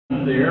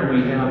There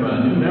we have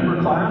a new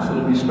member class that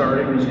will be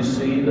starting, as you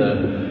see,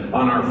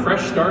 on our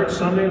Fresh Start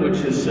Sunday, which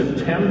is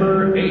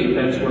September 8th.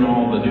 That's when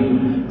all the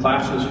new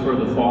classes for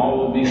the fall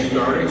will be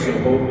starting, so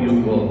hope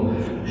you will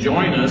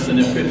join us. And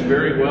it fits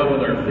very well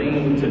with our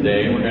theme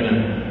today. We're going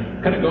to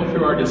kind of go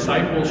through our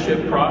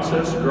discipleship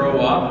process, grow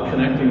up,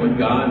 connecting with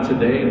God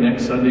today.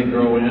 Next Sunday,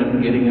 grow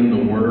in, getting in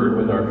the Word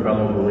with our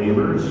fellow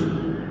believers.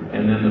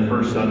 And then the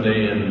first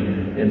Sunday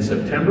in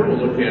September, we'll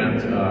look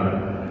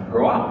at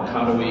grow up.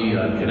 How do we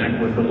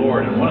connect with the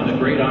Lord? And one of the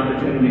great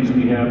opportunities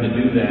we have to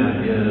do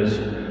that is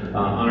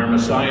on our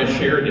Messiah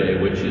Share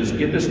Day, which is,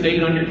 get this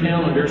date on your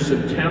calendar,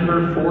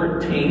 September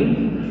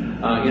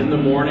 14th in the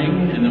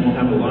morning, and then we'll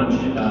have a lunch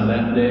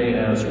that day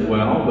as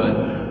well.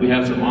 But we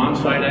have some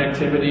on-site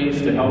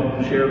activities to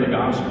help share the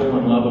gospel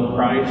and love of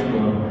Christ.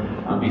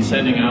 We'll be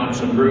sending out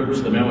some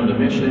groups, the Men with a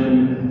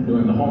Mission,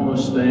 doing the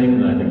homeless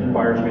thing. I think the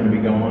choir's going to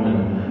be going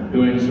and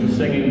doing some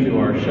singing to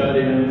our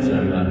shut-ins,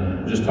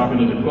 and just talking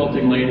to the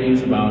quilting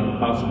ladies about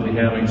possibly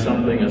having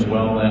something as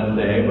well that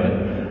day.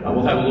 But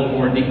we'll have a little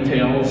more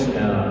details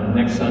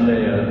next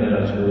Sunday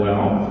as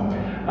well.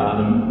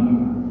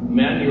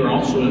 Men, you are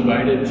also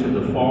invited to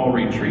the fall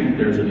retreat.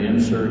 There's an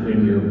insert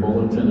in your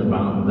bulletin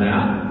about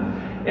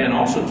that. And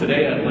also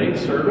today at late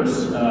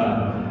service,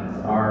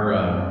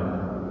 our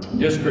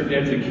district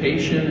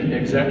education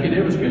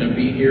executive is going to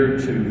be here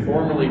to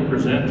formally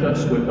present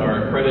us with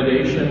our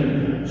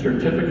accreditation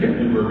certificate.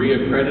 We were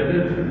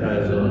reaccredited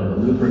as a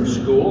Lutheran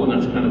school,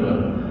 and that's kind of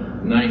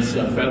a nice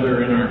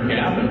feather in our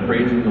cap, and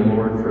praising the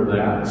Lord for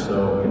that.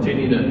 So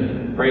continue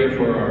to pray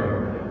for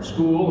our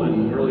school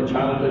and early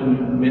childhood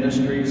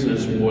ministries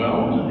as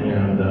well,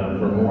 and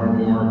for more and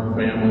more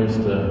families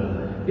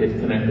to get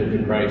connected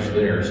to Christ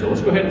there. So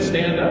let's go ahead and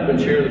stand up and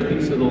share the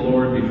peace of the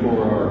Lord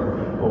before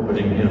our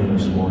opening hymn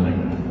this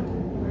morning.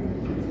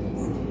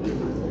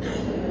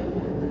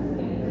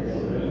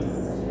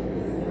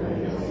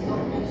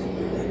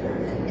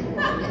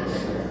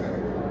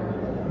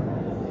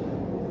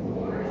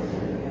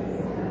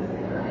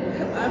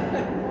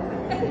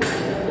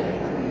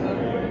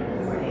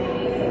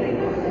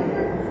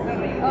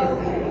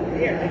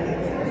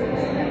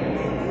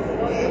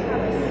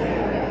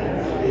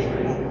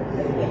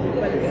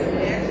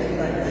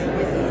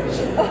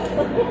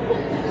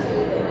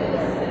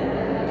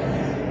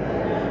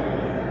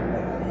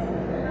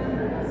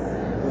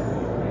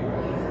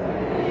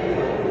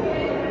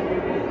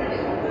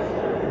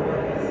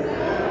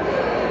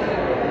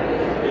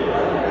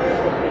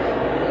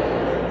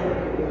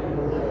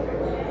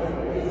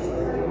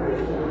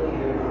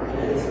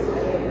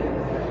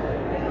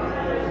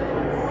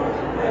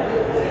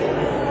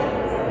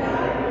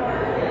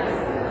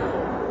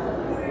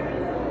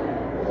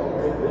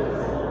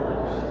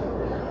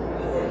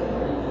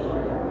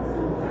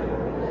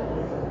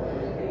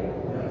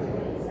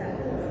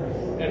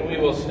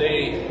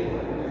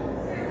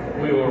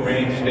 We will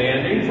remain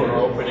standing for our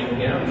opening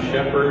hymn,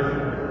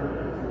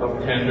 Shepherd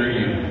of Tender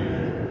Youth.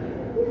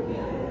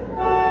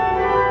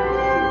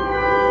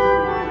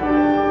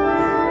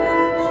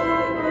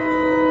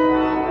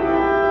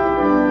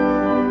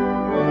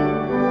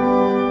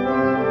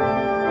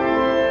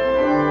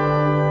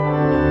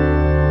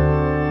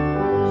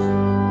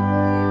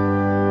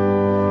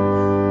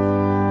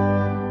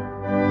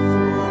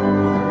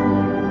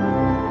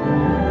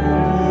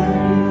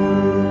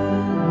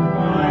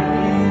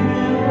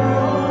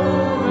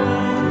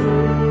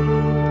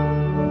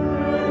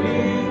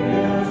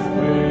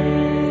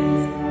 Way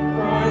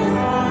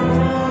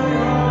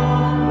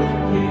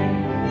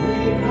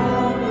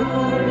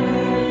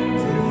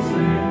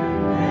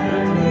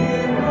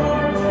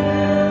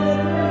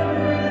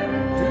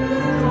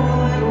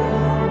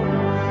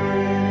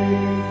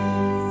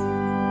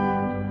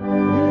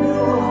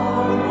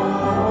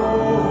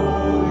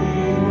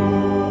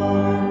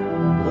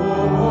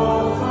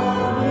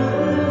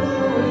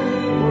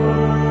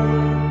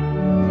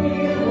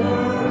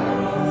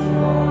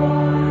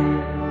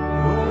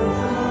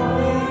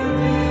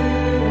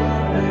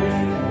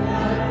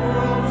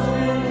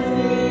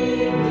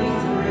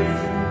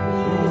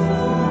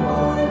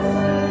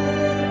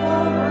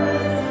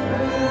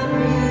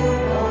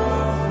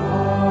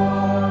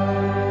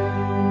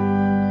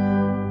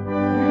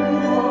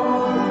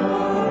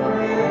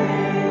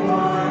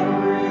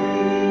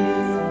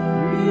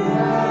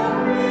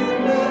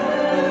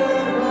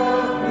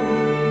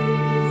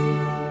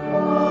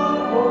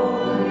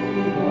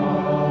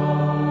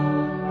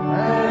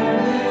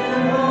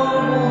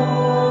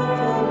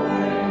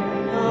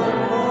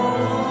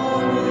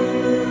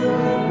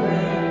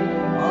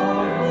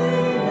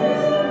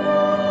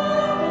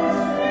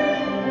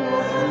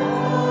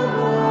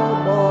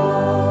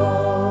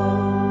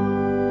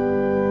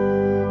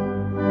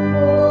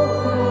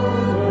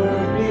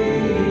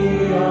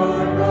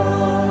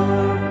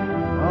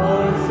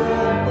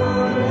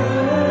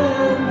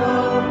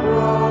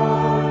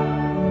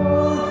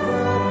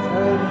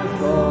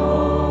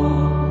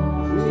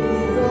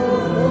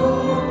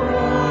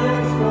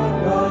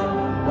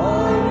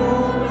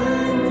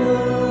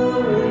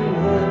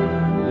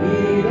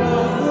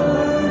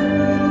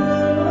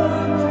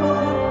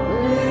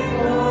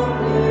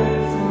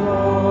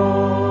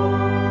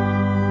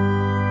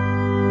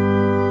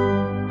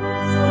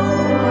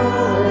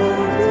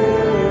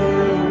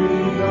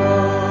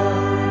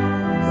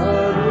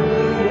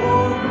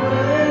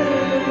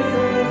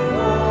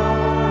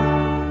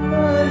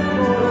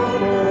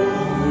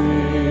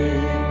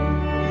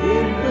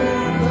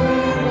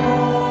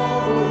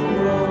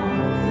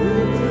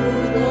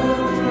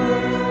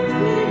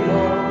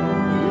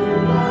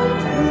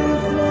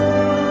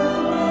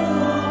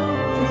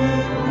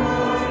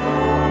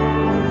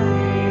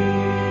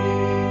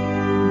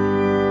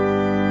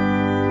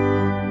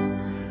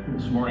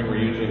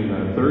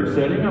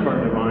setting of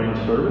our divine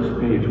service,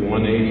 page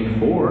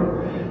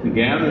 184. We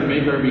gather and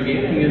make our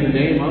beginning in the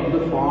name of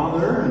the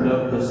Father, and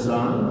of the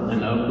Son,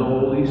 and of the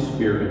Holy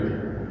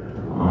Spirit.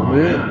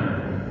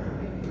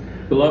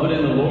 Amen. Beloved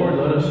in the Lord,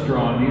 let us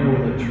draw near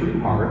with a true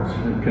heart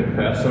and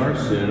confess our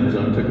sins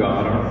unto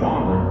God our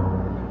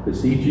Father,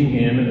 beseeching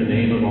him in the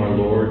name of our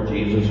Lord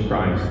Jesus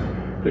Christ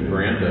to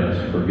grant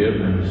us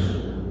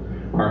forgiveness.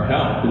 Our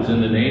help is in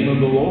the name of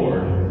the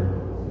Lord,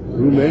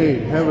 who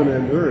made heaven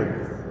and earth.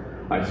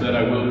 I said,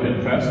 I will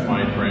confess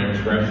my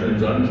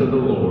transgressions unto the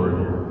Lord,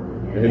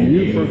 and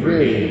you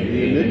forgave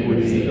the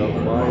iniquity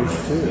of my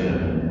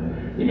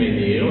sin. You may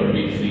kneel or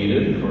be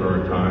seated for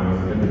our time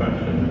of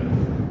confession.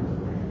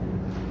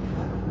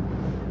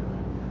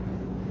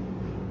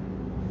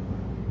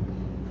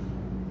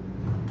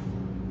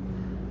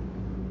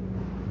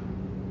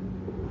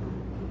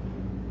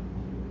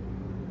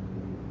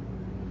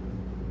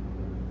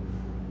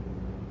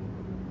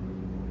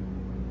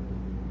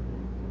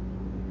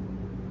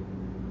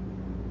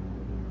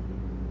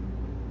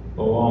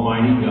 O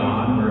Almighty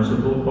God,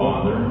 merciful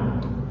Father,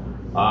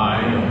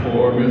 I, a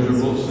poor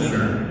miserable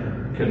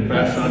sinner,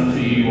 confess unto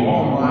you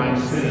all my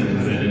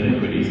sins and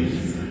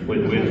iniquities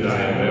with which I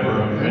have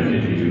ever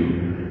offended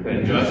you,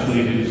 and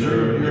justly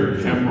deserve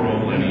your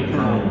temporal and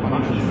eternal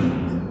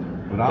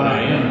punishment. But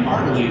I am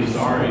heartily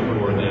sorry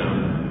for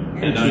them,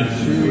 and I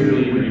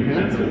sincerely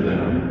repent of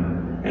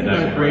them, and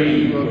I pray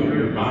you of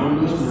your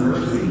boundless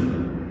mercy,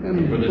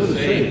 and for the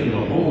sake of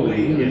the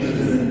holy,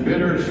 innocent,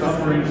 bitter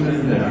sufferings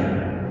and death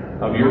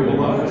of your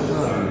beloved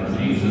Son,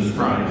 Jesus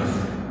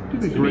Christ, to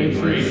be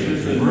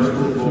gracious and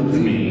merciful to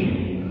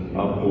me,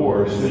 a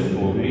poor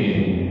sinful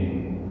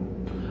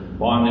being.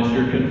 Upon this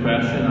your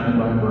confession, I,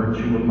 by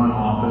virtue of my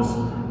office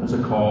as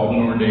a called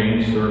and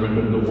ordained servant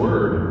of the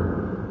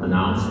Word,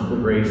 announce the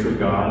grace of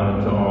God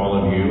unto all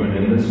of you, and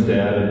in the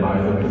stead and by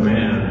the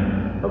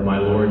command of my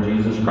Lord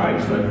Jesus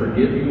Christ, I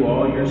forgive you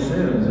all your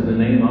sins in the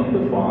name of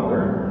the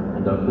Father,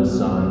 and of the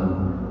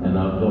Son, and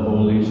of the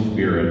Holy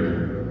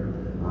Spirit.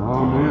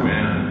 Amen.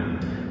 Amen.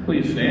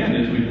 Please stand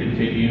as we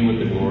continue with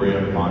the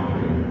Gloria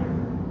Patri.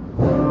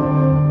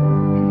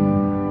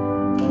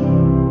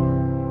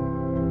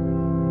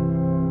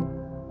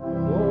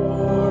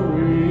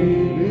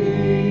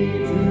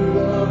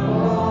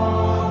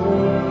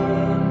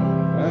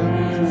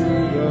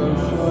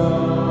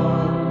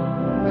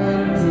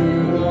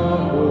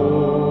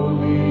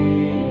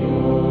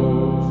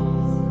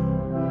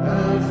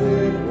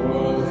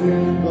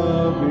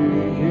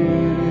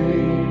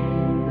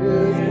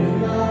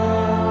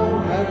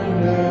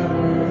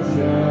 Never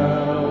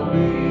shall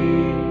be,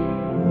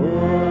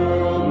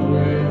 world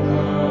with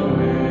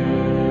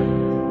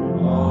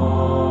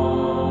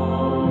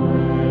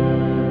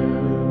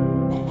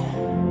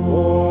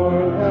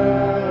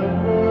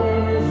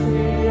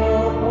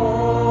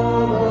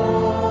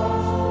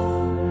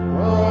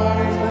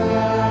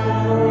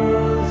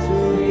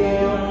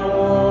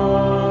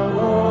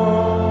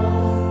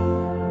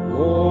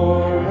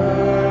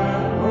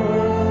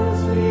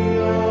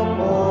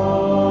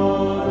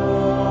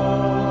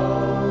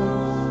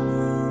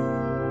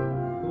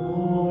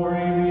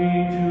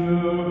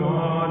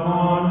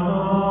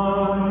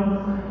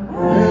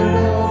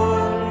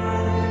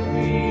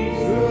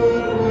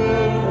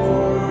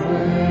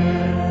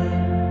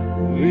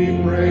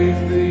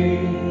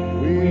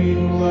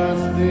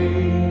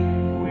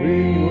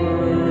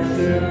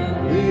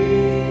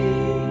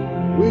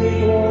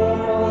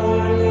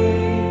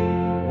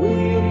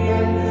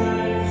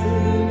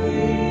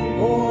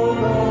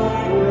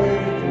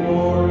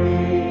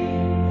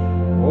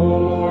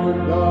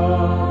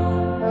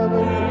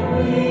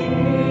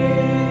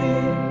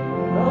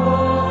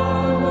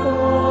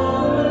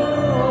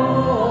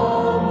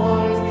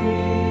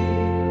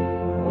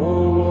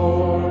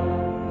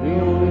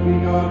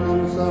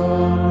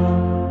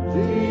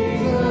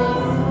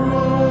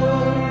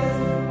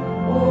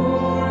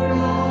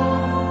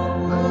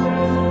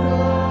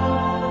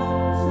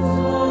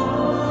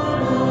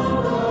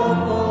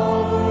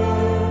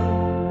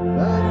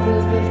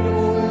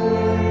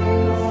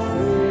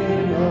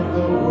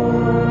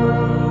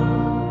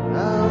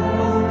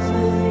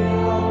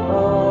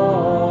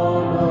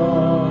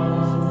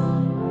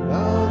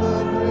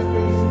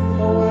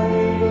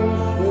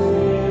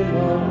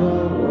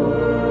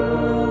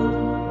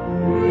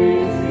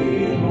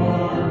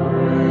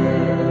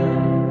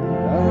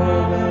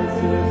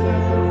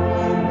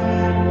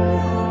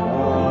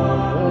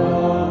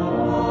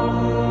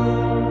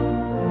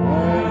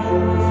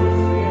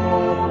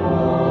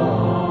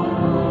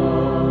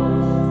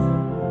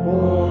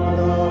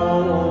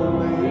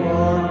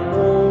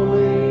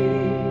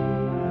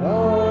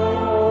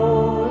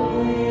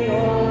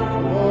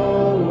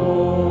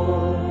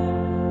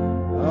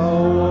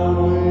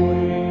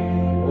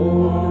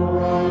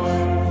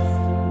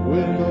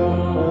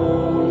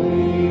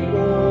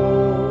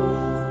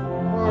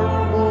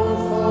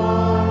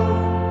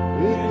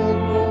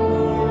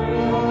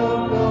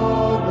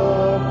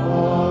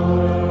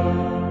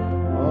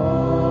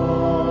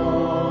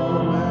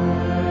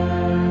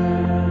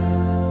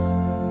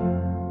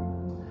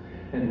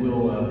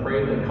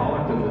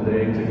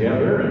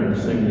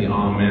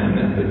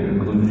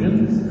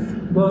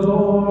The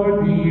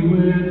Lord be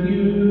with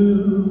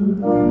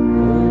you.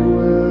 And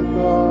with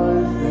thy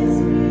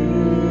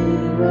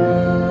spirit.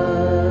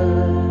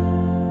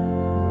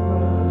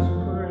 Let us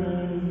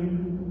pray.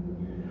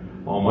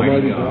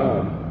 Almighty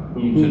God,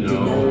 whom to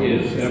know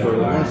is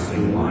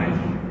everlasting life,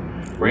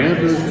 grant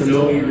us to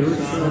know your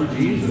Son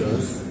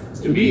Jesus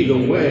to be the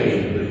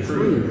way, the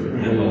truth,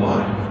 and the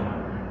life,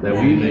 that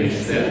we may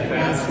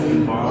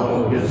steadfastly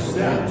follow his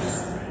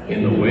steps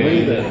in the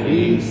way that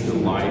leads to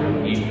life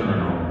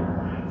eternal.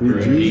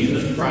 Through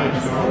Jesus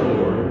Christ our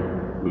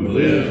Lord, who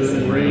lives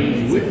and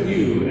reigns with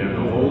you and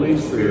the Holy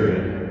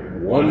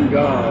Spirit, one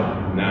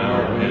God,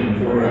 now and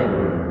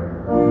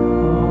forever.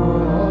 Amen.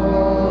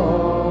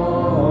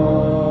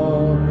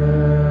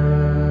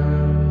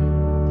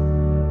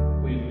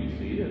 Please be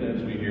seated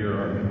as we hear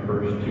our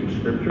first two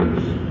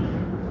scriptures.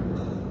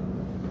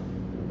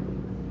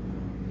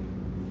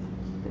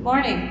 Good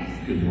morning.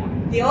 Good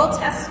morning. The Old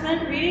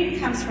Testament reading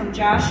comes from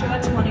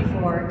Joshua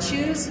 24,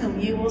 Choose whom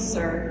you will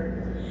serve.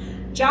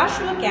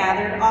 Joshua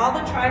gathered all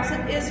the tribes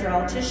of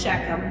Israel to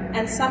Shechem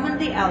and summoned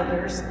the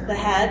elders, the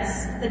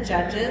heads, the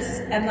judges,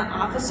 and the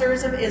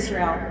officers of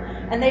Israel,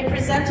 and they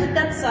presented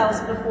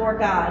themselves before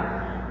God.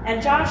 And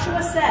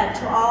Joshua said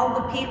to all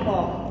the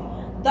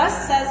people,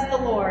 Thus says the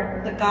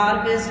Lord, the God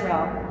of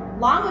Israel,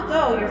 Long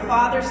ago your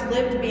fathers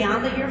lived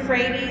beyond the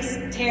Euphrates,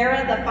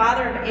 Terah, the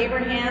father of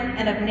Abraham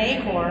and of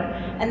Nahor,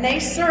 and they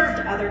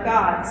served other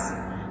gods.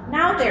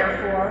 Now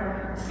therefore,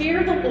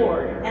 fear the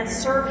Lord and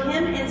serve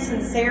him in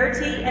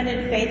sincerity and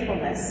in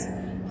faithfulness.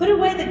 Put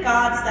away the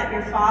gods that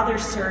your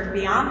fathers served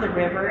beyond the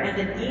river and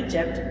in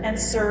Egypt, and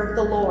serve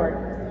the Lord.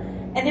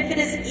 And if it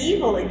is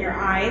evil in your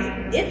eyes,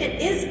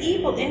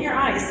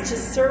 to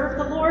serve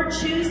the Lord,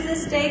 choose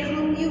this day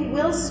whom you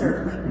will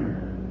serve.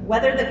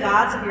 Whether the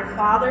gods of your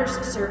fathers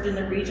served in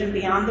the region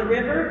beyond the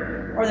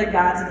river, or the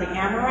gods of the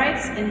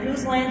Amorites, in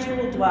whose land you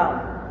will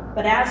dwell.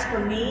 But as for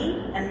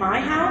me and my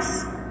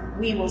house,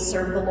 we will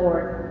serve the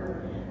Lord.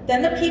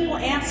 Then the people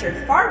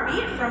answered, Far be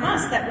it from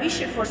us that we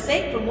should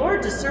forsake the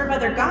Lord to serve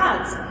other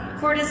gods,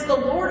 for it is the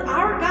Lord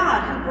our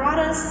God who brought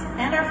us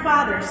and our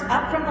fathers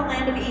up from the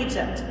land of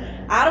Egypt,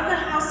 out of the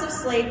house of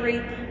slavery,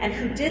 and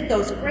who did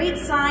those great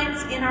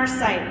signs in our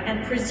sight,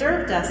 and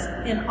preserved us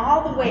in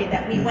all the way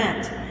that we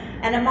went,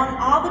 and among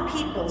all the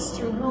peoples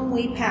through whom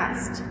we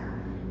passed.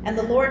 And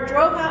the Lord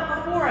drove out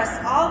before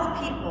us all the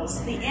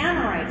peoples, the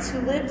Amorites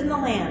who lived in the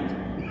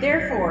land.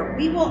 Therefore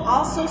we will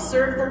also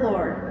serve the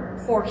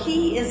Lord, for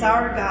he is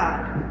our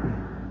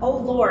God. O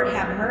Lord,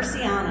 have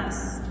mercy on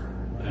us.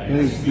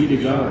 Thanks be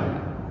to God.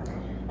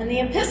 And the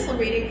epistle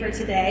reading for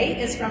today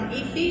is from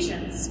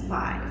Ephesians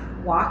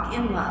 5, Walk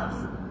in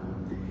love.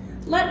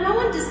 Let no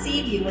one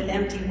deceive you with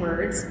empty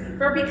words,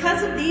 for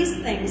because of these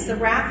things the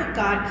wrath of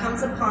God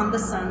comes upon the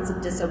sons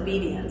of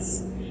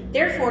disobedience.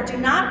 Therefore do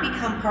not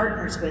become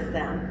partners with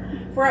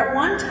them. For at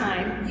one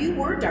time you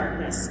were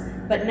darkness,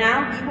 but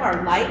now you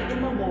are light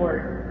in the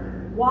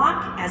Lord.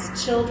 Walk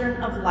as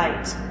children of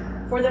light.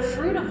 For the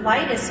fruit of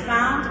light is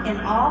found in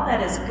all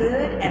that is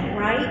good and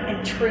right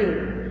and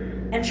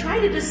true. And try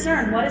to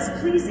discern what is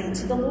pleasing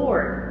to the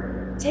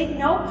Lord. Take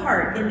no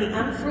part in the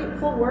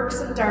unfruitful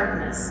works of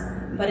darkness,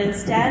 but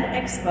instead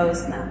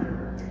expose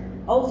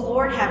them. O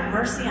Lord, have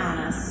mercy on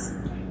us.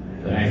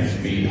 Thanks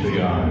be to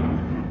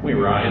God. We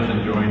rise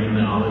and join in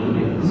the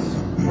Alleluias.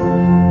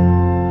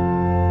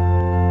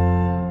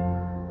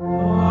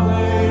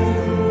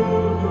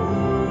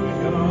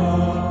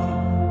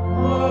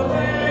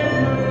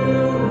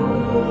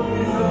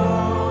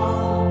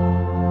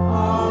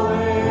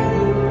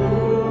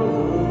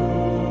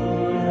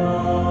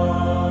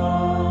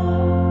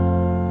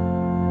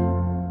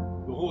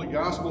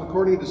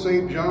 According to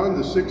St. John,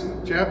 the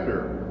 6th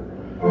chapter.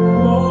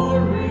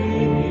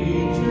 Glory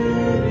be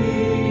to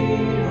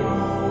thee, O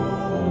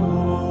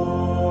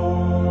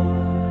Lord.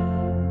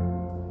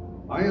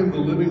 I am the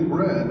living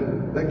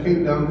bread that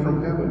came down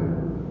from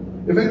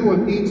heaven. If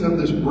anyone eats of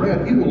this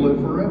bread, he will live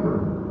forever.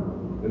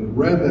 And the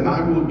bread that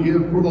I will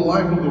give for the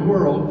life of the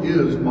world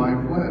is my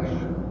flesh.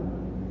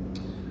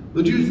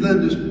 The Jews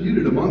then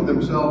disputed among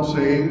themselves,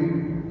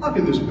 saying, How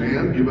can this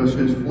man give us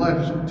his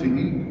flesh to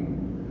eat?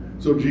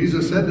 So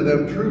Jesus said to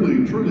them,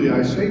 Truly, truly,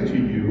 I say to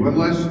you,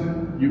 unless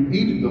you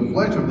eat the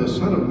flesh of the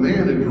Son of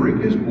Man and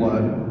drink his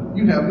blood,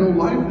 you have no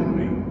life in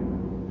me.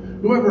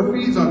 Whoever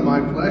feeds on my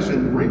flesh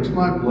and drinks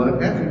my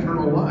blood has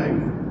eternal life,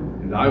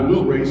 and I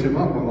will raise him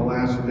up on the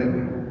last day.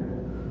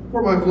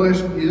 For my flesh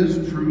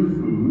is true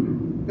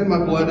food, and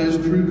my blood is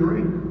true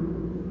drink.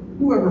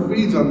 Whoever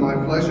feeds on my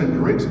flesh and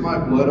drinks my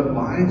blood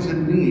abides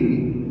in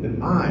me,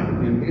 and I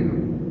in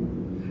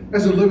him.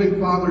 As the living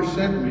Father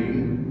sent me,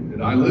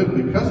 and I live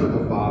because of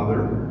the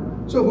Father,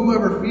 so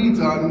whoever feeds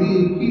on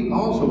me, he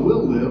also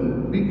will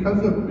live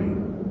because of me.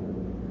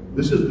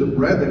 This is the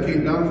bread that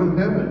came down from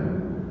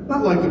heaven,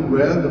 not like the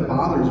bread the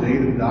fathers ate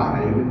and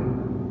died.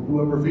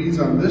 Whoever feeds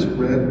on this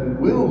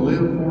bread will live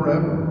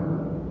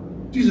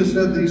forever. Jesus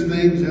said these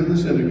things in the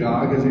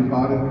synagogue as he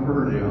taught in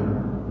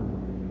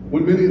Capernaum.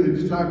 When many of the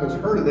disciples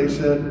heard it, they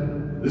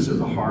said, This is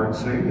a hard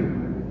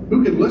saying.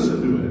 Who can listen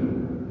to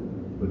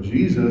it? But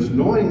Jesus,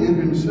 knowing in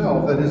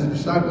himself that his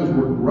disciples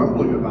were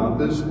grumbling about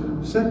this,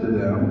 said to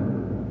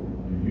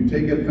them, "Do you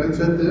take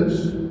offense at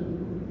this?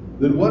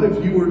 Then what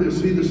if you were to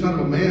see the Son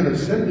of Man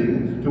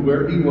ascending to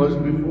where he was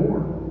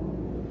before?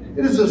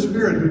 It is the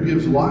Spirit who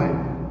gives life.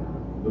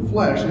 The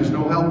flesh is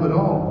no help at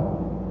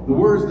all. The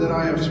words that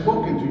I have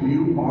spoken to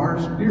you are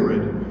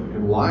spirit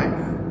and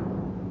life.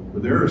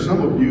 But there are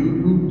some of you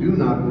who do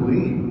not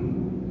believe."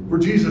 For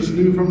Jesus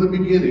knew from the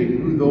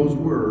beginning who those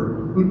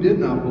were who did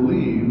not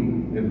believe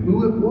and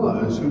who it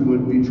was who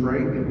would betray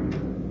him.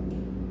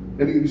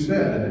 And he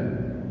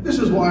said, "This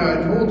is why I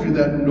told you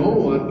that no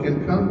one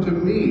can come to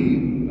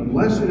me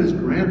unless it is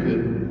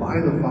granted by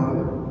the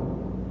Father."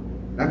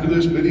 After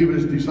this, many of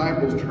his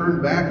disciples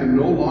turned back and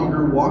no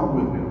longer walked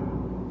with him.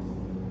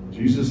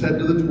 Jesus said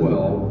to the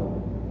 12,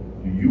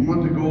 "Do you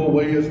want to go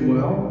away as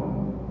well?"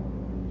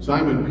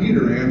 Simon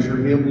Peter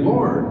answered him,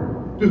 "Lord,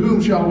 to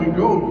whom shall we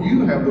go?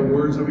 You have the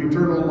words of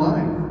eternal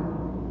life.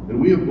 And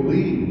we have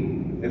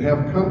believed and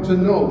have come to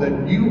know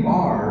that you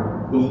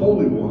are the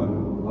Holy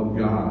One of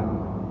God."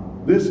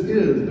 This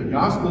is the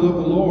gospel of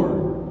the Lord.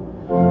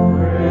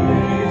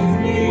 Praise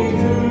be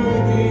to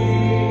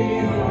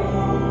thee,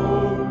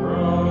 O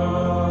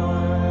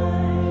Christ.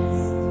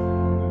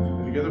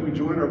 And together we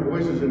join our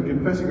voices in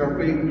confessing our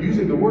faith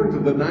using the words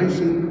of the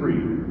Nicene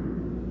Creed.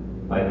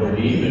 I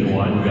believe in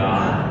one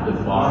God, the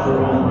Father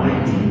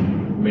Almighty,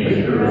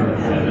 maker of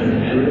heaven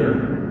and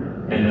earth,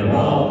 and of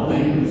all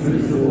things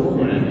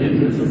visible and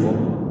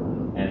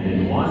invisible, and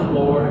in one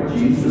Lord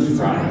Jesus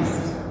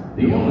Christ,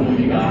 the only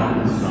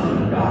begotten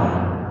Son of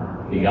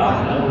God,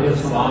 begotten of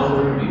his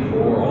Father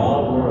before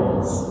all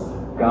worlds,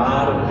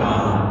 God of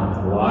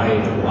God,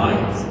 light of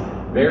light,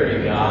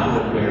 very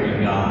God of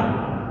very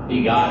God,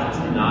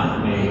 begotten,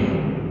 not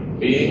made,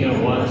 being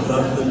of one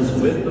substance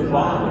with the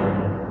Father,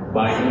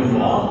 by whom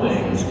all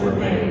things were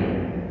made,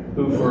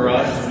 who for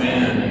us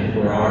men and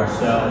for our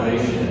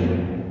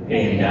salvation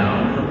came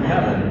down from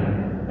heaven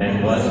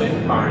and was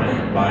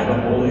incarnate by the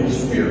Holy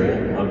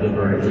Spirit of the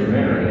Virgin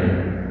Mary,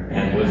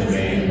 and was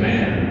made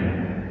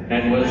man,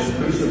 and was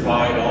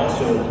crucified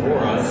also for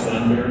us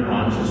under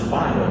Pontius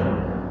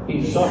Pilate.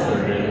 He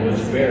suffered and was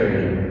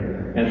buried,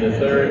 and the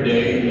third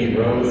day he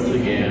rose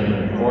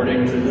again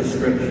according to the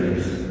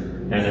Scriptures,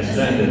 and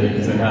ascended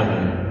into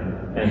heaven,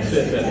 and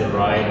sits at the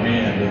right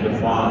hand of the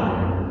Father.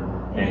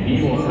 And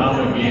he will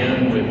come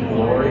again with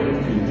glory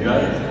to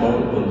judge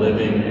both the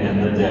living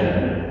and the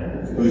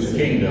dead, whose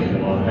kingdom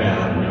will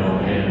have no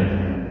end.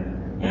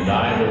 And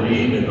I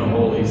believe in the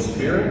Holy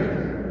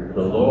Spirit,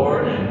 the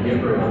Lord and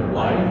giver of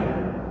life,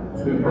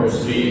 who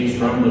proceeds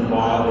from the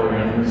Father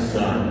and the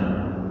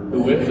Son,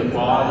 who with the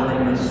Father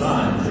and the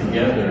Son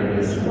together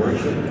is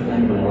worshipped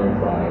and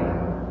glorified,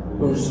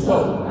 who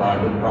spoke by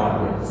the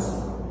prophets.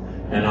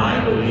 And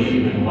I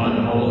believe in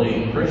one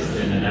holy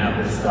Christian and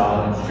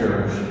apostolic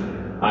church.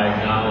 I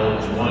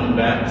acknowledge one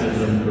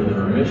baptism for the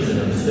remission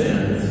of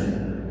sins,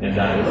 and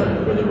I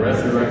look for the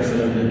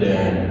resurrection of the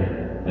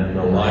dead and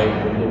the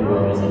life of the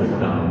world to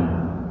come.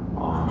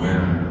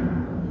 Amen.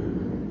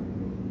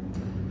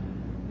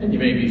 And you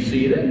may be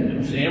seated.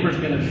 Ms. Amber's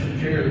going to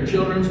share the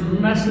children's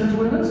message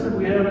with us. If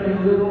we have any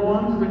little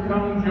ones that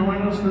come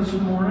join us this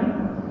morning.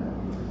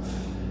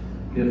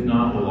 If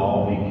not, we'll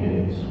all be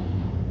kids.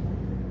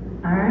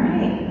 All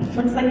right.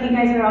 Looks like you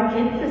guys are all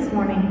kids this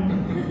morning.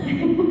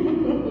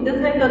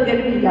 Doesn't it feel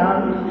good to be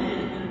young?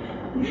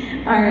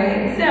 All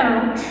right. So,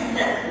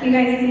 you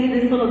guys see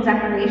this little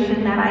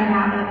decoration that I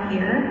have up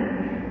here?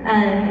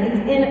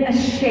 It's in a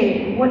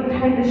shape. What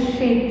type of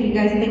shape do you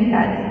guys think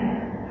that's?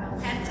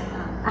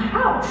 A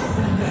house.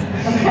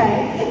 Okay.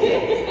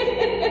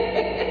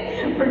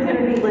 We're going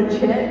to be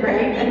legit,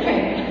 right?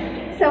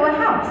 Okay. So a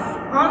house.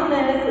 On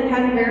this, it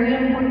has a very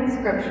important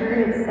scripture.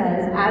 It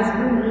says, "As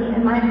for me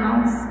and my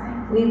house,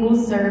 we will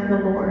serve the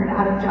Lord,"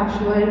 out of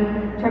Joshua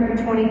chapter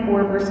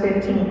 24, verse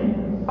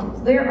 15.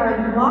 So there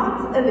are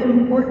lots of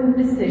important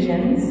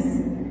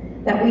decisions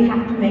that we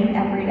have to make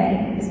every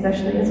day,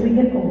 especially as we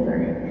get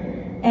older.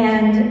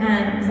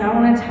 And so I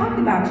want to talk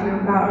about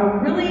a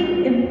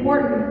really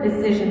important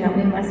decision that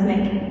we must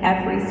make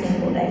every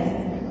single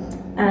day.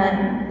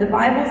 The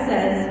Bible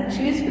says,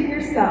 "Choose for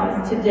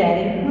yourselves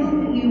today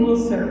whom you will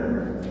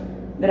serve.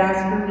 But as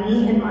for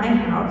me and my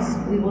house,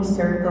 we will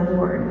serve the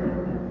Lord."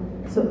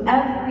 So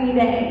every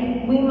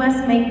day, we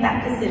must make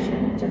that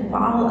decision to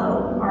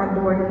follow our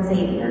Lord and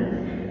Savior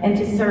and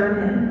to serve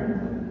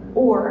Him,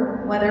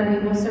 or whether we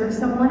will serve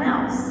someone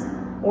else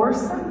or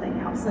something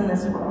else in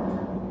this world.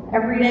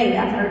 Every day,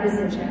 that's our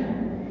decision.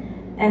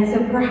 And so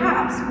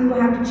perhaps we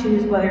will have to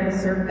choose whether to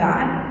serve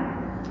God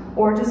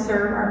or to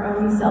serve our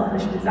own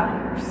selfish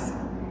desires.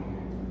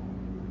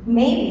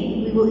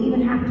 Maybe we will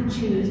even have to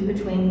choose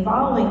between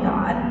following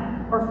God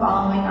or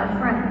following our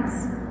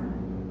friends.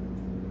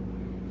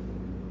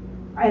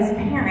 As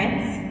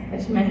parents,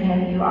 which many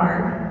of you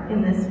are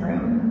in this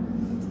room,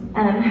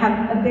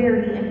 have a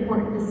very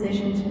important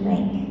decision to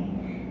make.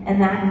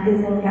 And that is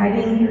in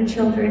guiding your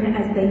children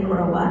as they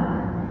grow up.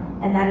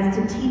 And that is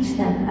to teach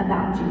them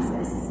about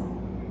Jesus.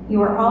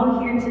 You are all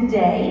here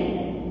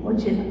today,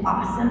 which is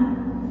awesome.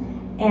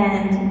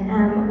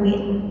 And we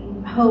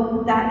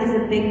hope that is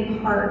a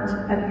big part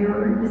of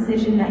your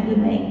decision that you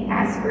make.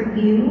 As for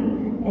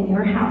you and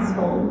your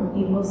household,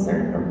 you will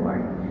serve the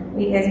Lord.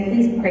 Will you guys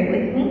please pray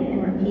with me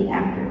and repeat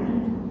after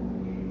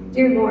me?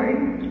 Dear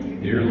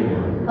Lord, Dear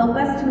Lord, help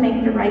us to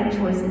make the right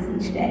choices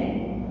each day.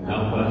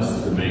 help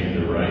us to make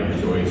the right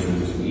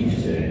choices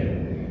each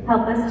day.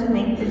 Help us to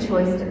make the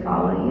choice to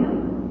follow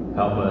you,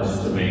 Help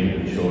us to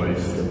make the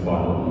choice to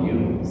follow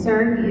you,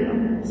 serve you,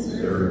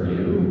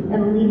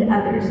 and lead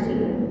others to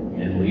you.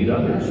 and lead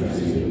others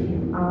to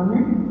you.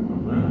 Amen.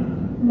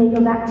 Amen. You may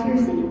go back to your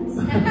seats.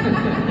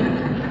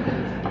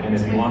 And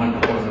if you want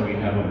a corner, we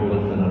have a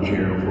bulletin up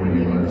here for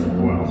you as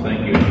well.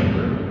 Thank you,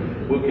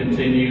 Amber. We'll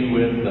continue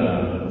with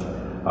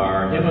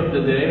our hymn of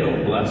the day,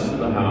 "Oh Bless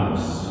the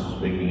House,"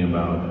 speaking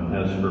about,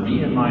 "As for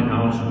me and my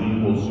house,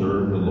 we will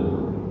serve the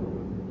Lord."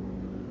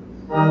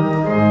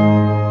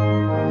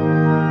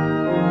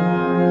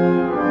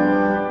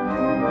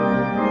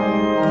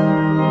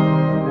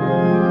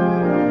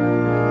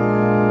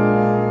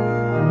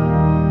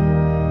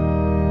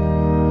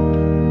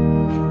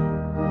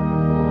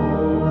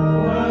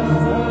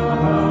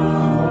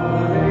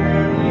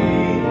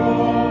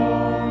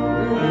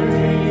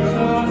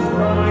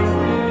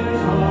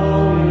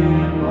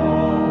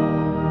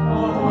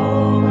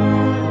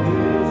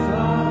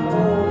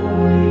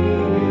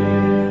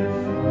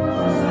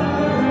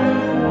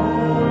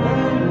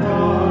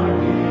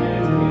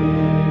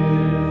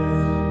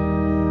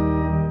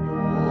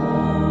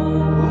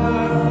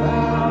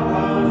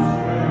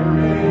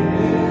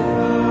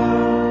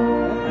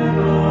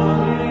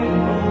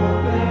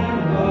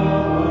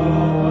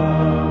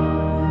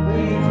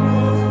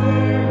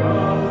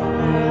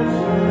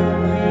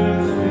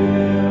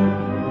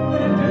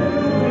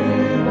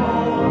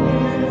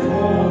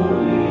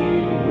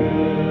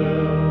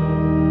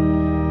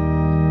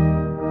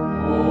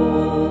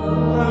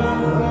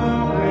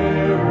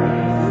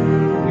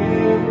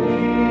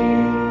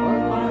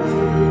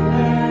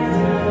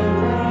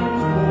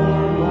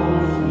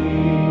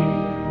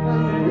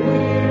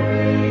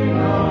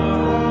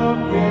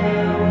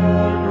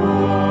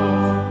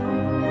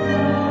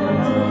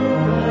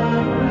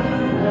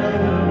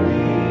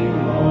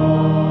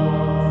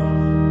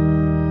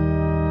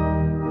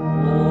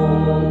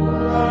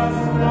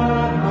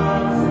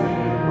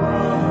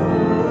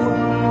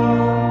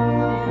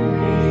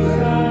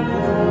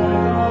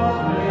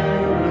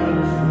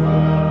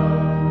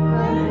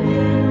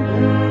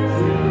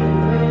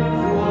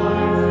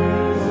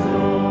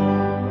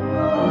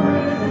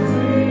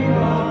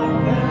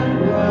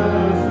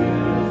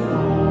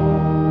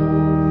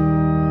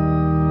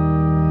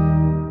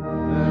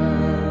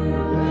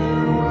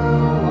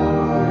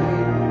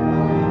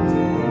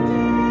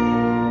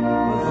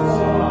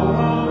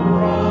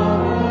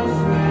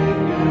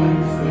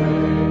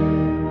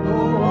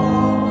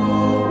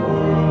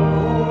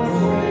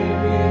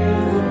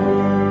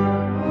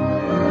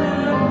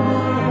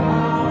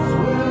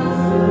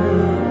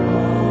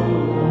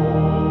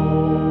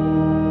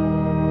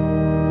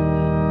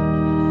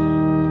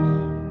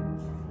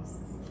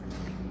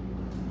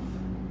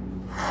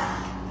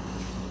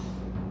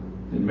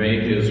 And may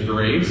His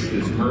grace,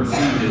 His mercy,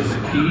 His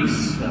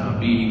peace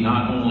be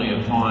not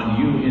only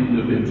upon you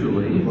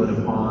individually, but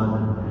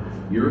upon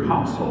your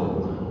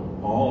household,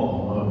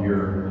 all of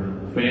your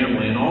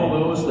family, and all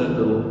those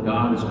that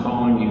God is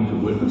calling you to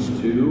witness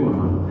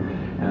to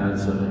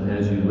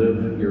as you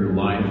live your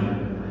life.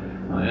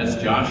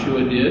 As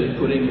Joshua did,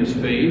 putting his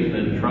faith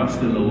and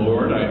trust in the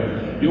Lord.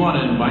 I do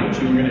want to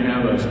invite you, we're going to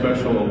have a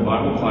special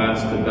Bible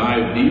class to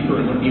dive deeper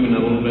and look even a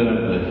little bit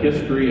at the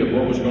history of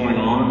what was going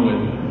on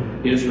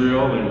with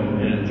Israel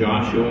and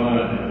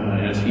Joshua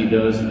as he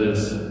does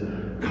this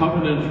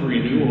covenant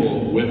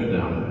renewal with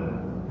them.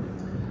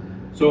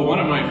 So one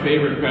of my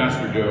favorite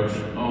pastor jokes,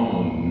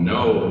 "Oh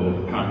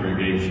no," the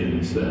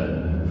congregation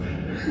said.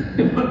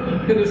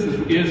 This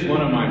is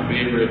one of my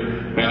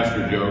favorite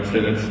pastor jokes,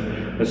 and it's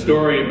a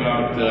story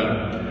about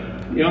a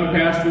young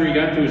pastor. He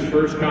got to his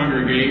first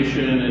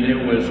congregation, and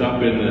it was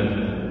up in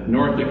the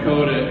North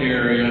Dakota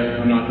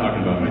area. I'm not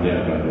talking about my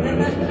dad, by the way.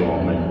 This is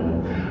all me.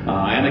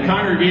 And the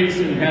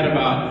congregation had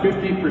about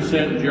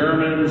 50%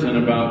 Germans and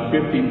about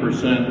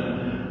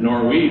 50%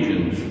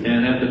 Norwegians.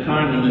 And at the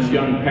time when this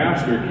young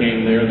pastor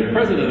came there, the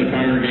president of the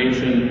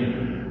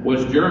congregation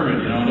was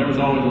German. You know, there was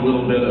always a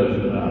little bit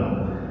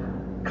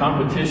of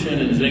competition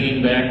and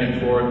zinging back and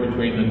forth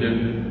between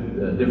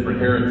the different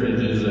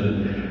heritages.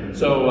 And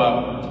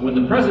so when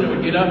the president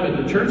would get up at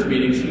the church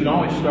meetings, he would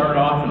always start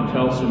off and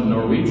tell some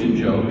Norwegian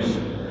jokes.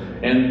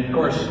 And of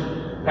course,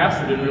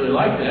 pastor didn't really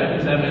like that,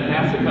 because that meant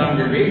half the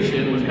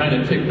congregation was kind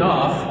of ticked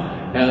off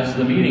as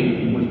the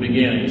meeting was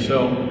beginning.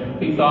 So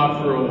he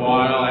thought for a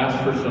while,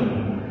 asked for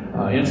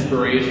some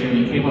inspiration.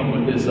 He came up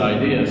with this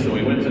idea. So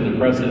he went to the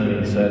president and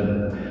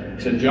he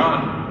said,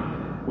 "John,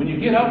 when you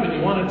get up and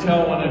you want to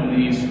tell one of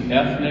these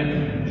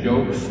ethnic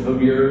jokes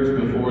of yours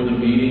before the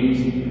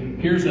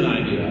meetings, here's an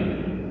idea.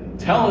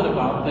 Tell it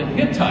about the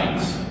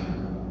Hittites.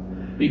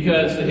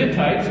 Because the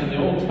Hittites in the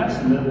Old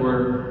Testament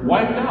were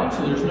wiped out,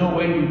 so there's no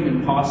way you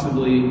can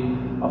possibly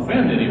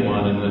offend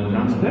anyone. And then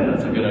John said, hey,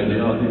 that's a good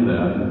idea, I'll do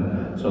that.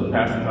 And so the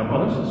pastor thought,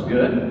 well, this is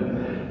good.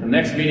 The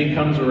next meeting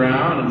comes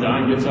around, and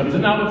John gets up and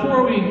says, now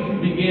before we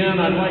begin,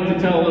 I'd like to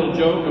tell a little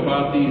joke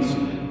about these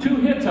two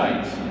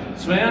Hittites,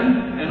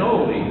 Sven and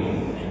Ole.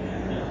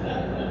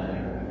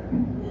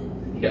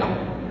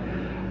 Yeah.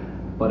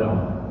 But,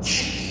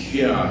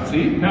 yeah,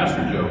 see,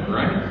 pastor joke,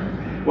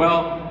 right?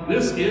 Well,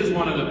 this is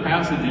one of the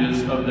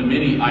passages of the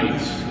many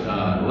ites.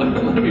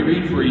 Let me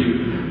read for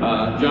you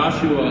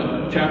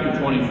Joshua chapter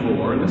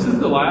 24. And this is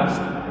the last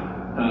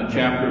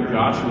chapter of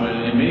Joshua.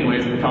 And in many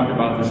ways, we'll talk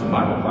about this in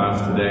Bible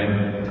class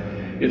today.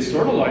 It's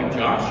sort of like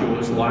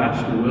Joshua's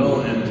last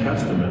will and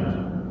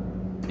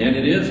testament. And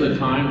it is a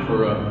time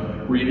for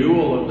a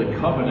renewal of the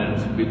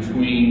covenant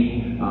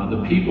between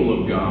the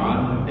people of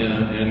God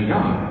and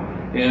God.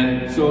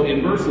 And so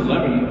in verse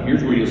 11,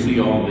 here's where you see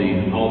all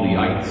the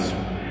ites.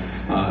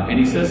 And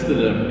he says to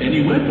them, and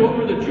you went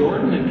over the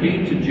Jordan and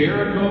came to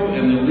Jericho,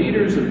 and the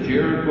leaders of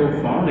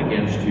Jericho fought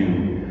against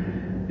you.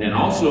 And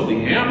also the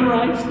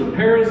Amorites, the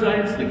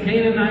Perizzites, the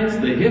Canaanites,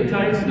 the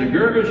Hittites, the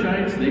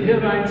Girgashites, the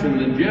Hivites, and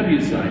the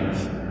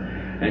Jebusites,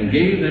 and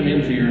gave them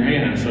into your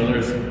hand. So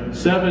there's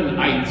 7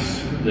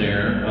 ites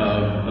there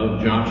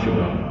of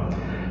Joshua.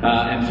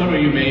 And some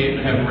of you may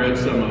have read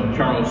some of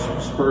Charles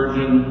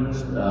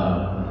Spurgeon's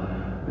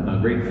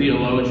great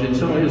theologian,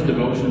 some of his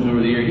devotions over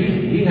the year.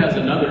 He has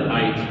another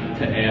ite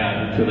to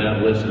add to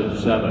that list of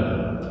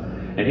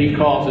 7. And he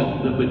calls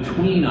it the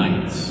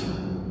betweenites.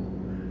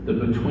 The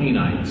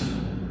betweenites.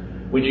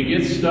 When you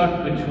get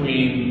stuck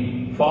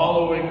between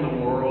following the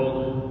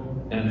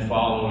world and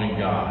following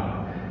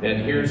God.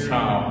 And here's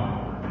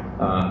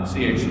how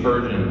C.H.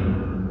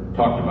 Spurgeon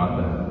talked about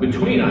that.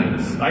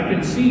 Betweenites. I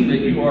can see that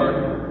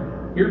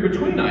you're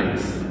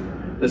betweenites.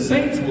 The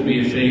saints will be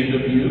ashamed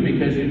of you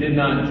because you did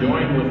not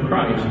join with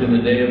Christ in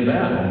the day of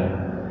battle.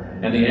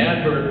 And the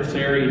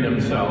adversary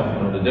himself,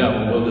 or the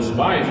devil, will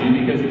despise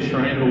you because you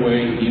shrank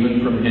away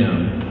even from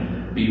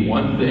him. Be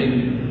one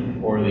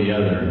thing or the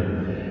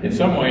other. In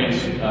some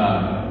ways,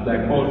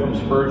 that quote from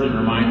Spurgeon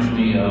reminds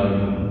me of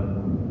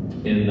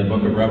in the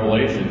book of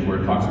Revelations,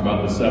 where it talks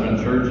about the 7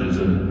 churches,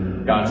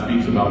 and God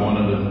speaks about one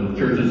of the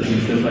churches, and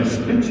he says, I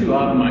spit you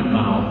out of my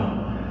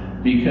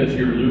mouth because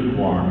you're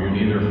lukewarm. You're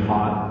neither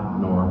hot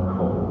nor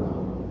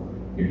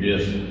cold. You're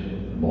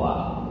just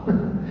blah.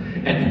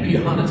 And to be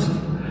honest,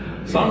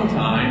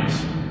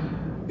 sometimes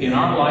in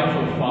our life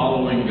of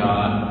following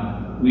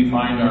God, we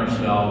find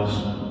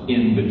ourselves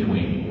in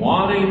between,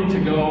 wanting to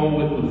go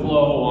with the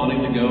flow,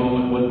 wanting to go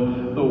with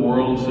what the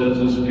world says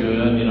is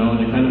good, you know,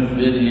 and to kind of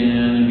fit in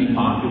and be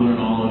popular and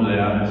all of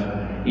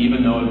that,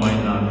 even though it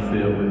might not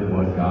fit with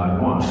what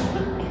God wants.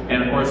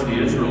 And of course,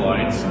 the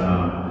Israelites,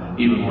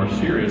 even more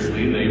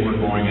seriously, they were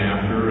going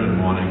after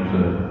and wanting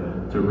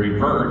to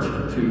revert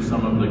to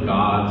some of the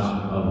gods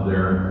of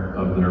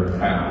their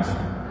past.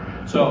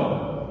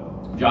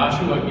 So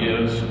Joshua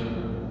gives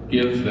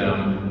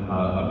them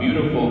a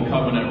beautiful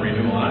covenant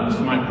renewal. And this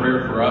is my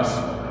prayer for us.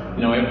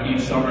 You know,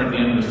 each summer, at the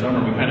end of the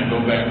summer, we kind of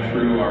go back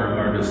through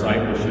our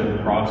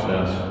discipleship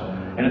process.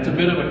 And it's a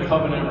bit of a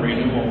covenant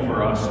renewal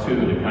for us, too,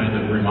 to kind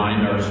of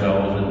remind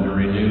ourselves and to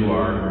renew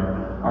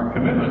our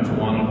commitment to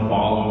want to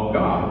follow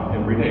God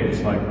every day.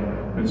 It's like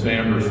Ms.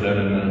 Amber said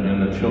in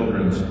the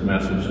children's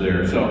message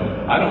there.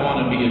 So I don't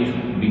want to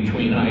be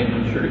between.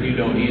 I'm sure you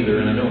don't either,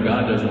 and I know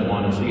God doesn't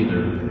want us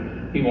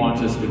either. He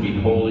wants us to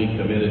be wholly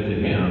committed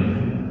to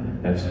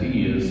Him as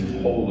He is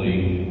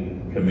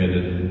wholly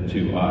committed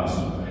to us.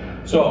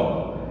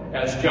 So,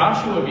 as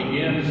Joshua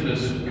begins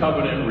this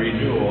covenant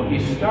renewal, he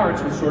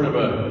starts with sort of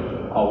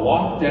a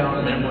walk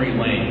down memory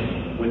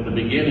lane with the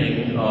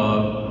beginning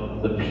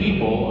of the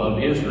people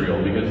of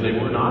Israel, because they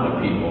were not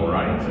a people,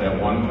 right, at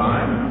one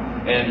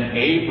time. And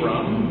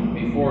Abram,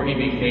 before he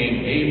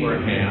became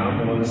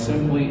Abraham, was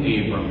simply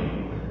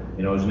Abram.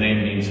 You know, his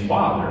name means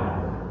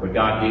father, but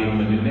God gave him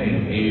a new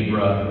name,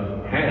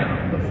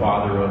 Abraham, the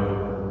father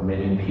of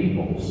many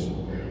peoples.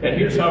 And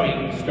here's how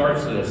he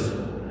starts this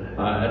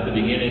at the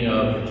beginning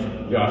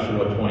of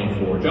Joshua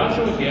 24.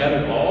 Joshua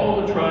gathered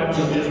all the tribes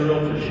of Israel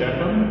to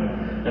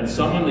Shechem and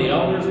summoned the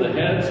elders, the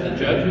heads, the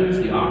judges,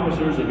 the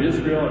officers of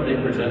Israel, and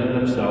they presented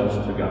themselves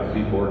to God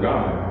before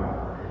God.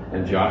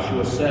 And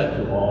Joshua said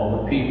to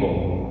all the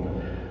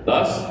people,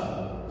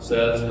 Thus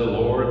says the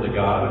Lord, the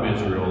God of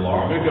Israel,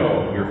 long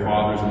ago your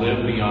fathers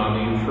lived beyond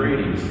the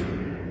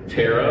Euphrates,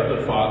 Terah,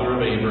 the father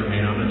of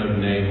Abraham and of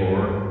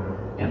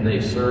Nahor, and they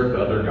served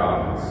other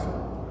gods.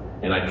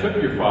 And I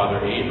took your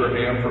father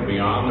Abraham from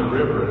beyond the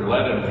river and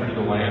led him through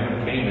the land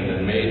of Canaan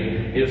and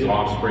made his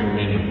offspring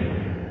many.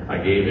 I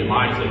gave him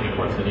Isaac. Of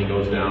course, then he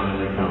goes down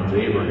and counts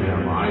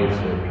Abraham,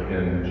 Isaac,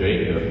 and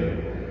Jacob.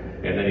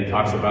 And then he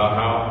talks about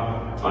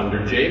how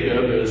under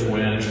Jacob is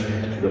when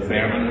the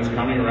famine was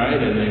coming, right?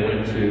 And they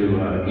went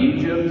to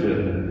Egypt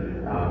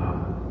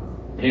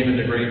and came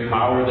into great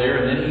power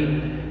there. And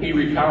then he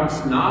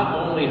recounts not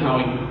only how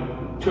he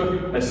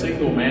took a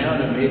single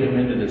man and made him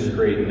into this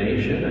great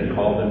nation and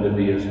called them to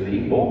be his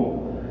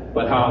people,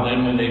 but how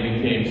then when they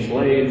became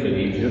slaves in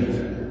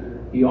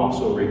Egypt, he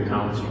also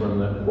recounts for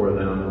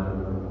them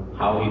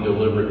how he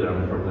delivered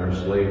them from their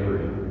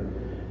slavery.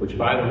 Which,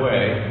 by the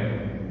way,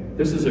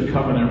 this is a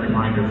covenant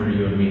reminder for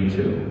you and me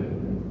too.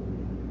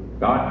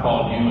 God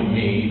called you and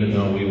me, even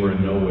though we were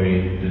in no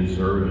way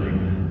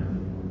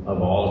deserving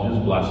of all of his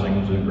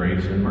blessings and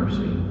grace and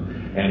mercy.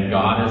 And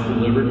God has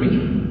delivered me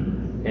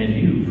and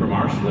you from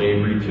our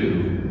slavery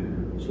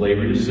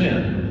to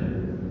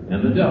sin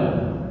and the devil,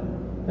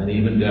 and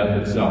even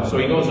death itself. So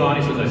he goes on,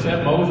 he says, I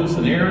sent Moses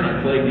and Aaron,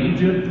 I plagued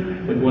Egypt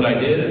with what I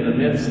did in the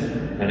midst,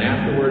 and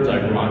afterwards I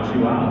brought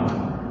you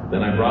out.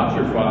 Then I brought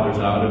your fathers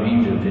out of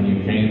Egypt, and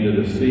you came to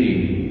the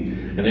sea.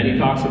 And then he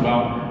talks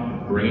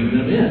about bringing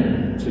them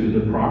in to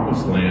the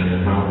promised land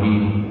and how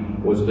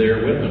he was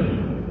there with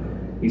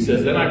them. He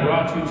says, then I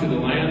brought you to the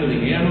land of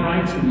the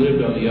Amorites who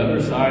lived on the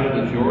other side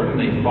of the Jordan.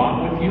 They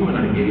fought with you, and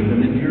I gave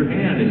them into your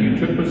hand, and you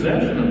took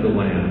possession of the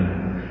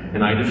land,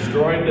 and I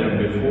destroyed them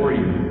before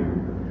you.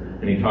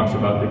 And he talks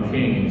about the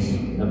kings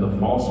and the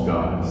false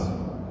gods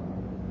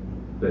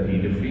that he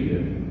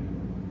defeated.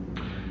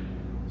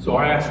 So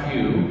I ask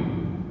you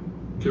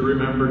to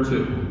remember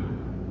too.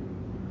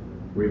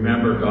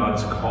 Remember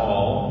God's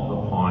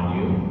call upon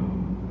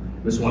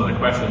you. This is one of the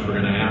questions we're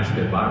going to ask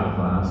at Bible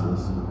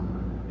classes.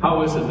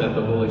 How is it that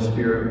the Holy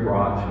Spirit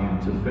brought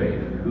you to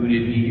faith? Who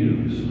did he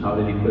use? How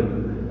did he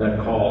put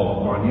that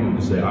call upon you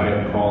to say, I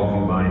have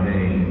called you by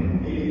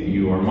name,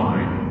 you are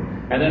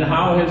mine? And then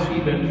how has he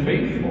been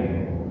faithful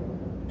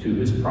to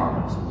his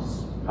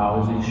promises?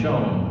 How has he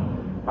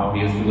shown how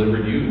he has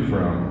delivered you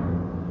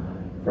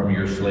from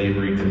your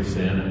slavery to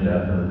sin and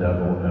death and the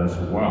devil as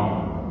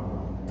well?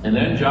 And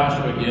then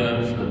Joshua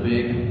gives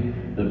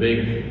the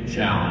big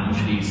challenge.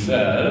 He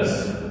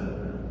says,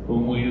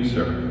 whom will you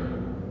serve?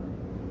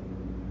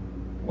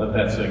 Let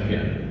that sink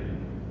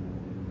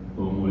in.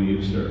 Whom will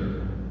you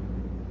serve?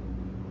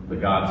 The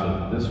gods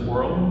of this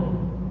world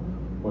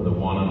or the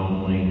one and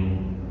only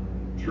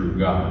true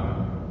God?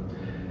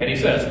 And he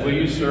says, will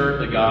you serve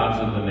the gods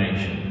of the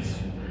nations?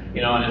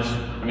 You know, and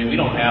we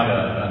don't have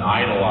an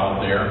idol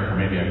out there, or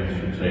maybe I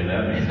should say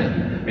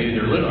that. Maybe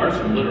there are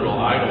some literal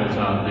idols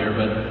out there,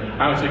 but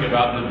I was thinking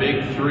about the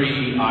big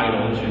three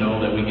idols, you know,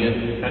 that we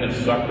get kind of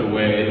sucked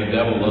away. The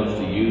devil loves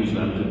to use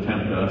them to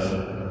tempt us.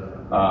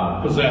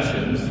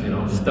 Possessions, you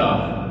know,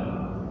 stuff,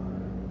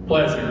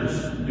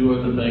 pleasures,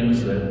 doing the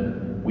things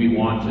that we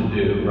want to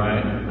do,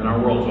 right? And our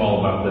world's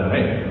all about that.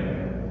 Hey,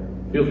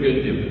 feels good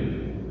to do it.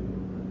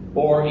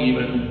 Or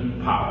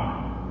even power.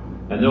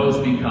 And those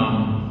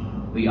become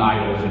the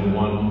idols in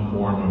one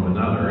form or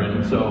another.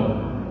 And so,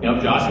 you know,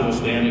 if Joshua was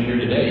standing here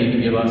today, he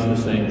could give us the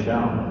same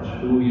challenge.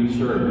 Who will you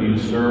serve? Will you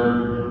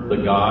serve the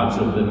gods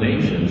of the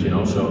nations? You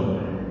know, so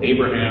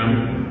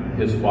Abraham,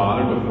 his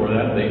father, before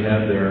that, they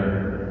had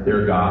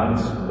their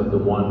gods, but the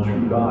one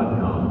true God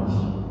comes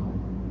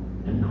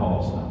and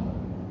calls them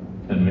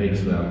and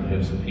makes them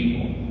his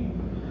people.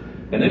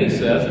 And then he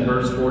says in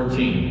verse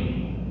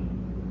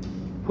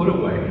 14, put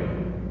away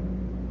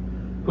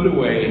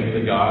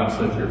the gods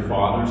that your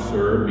fathers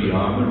served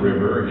beyond the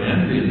river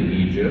and in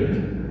Egypt,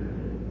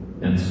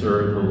 and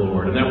serve the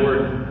Lord. And that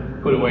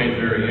word put away is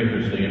very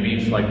interesting. It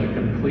means like to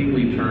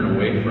completely turn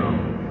away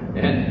from.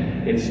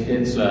 And it's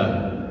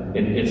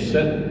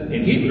said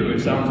in Hebrew, it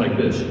sounds like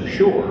this,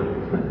 sure.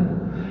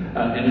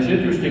 And it's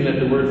interesting that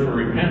the word for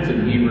repent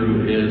in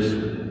Hebrew is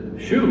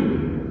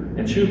shub.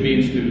 And shub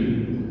means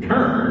to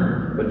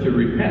turn, but to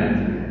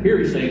repent. Here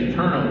he's saying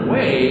turn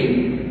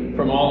away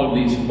from all of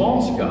these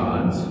false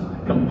gods,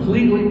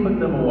 completely put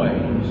them away,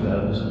 he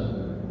says.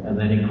 And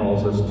then he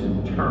calls us to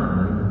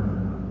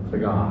turn to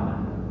God,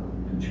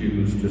 to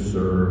choose to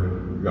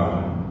serve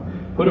God.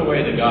 Put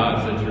away the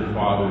gods that your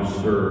fathers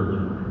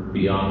served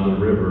beyond the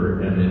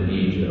river and in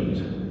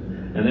Egypt.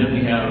 And then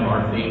we have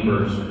our theme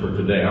verse for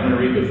today. I'm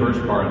going to read the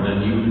first part, and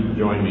then you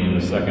join me in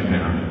the second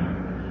half.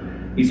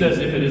 He says,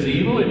 if it is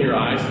evil in your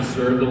eyes to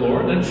serve the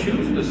Lord, then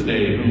choose this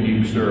day whom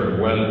you serve,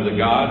 whether the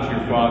gods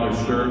your fathers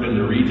served in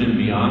the region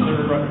beyond the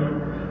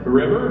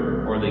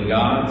river, or the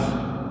gods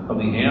of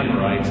the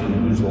Amorites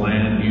in whose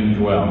land you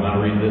dwell. Now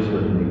read this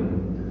with me.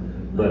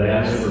 But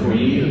as for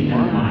me and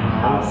my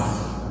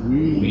house,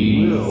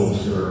 we will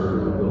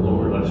serve the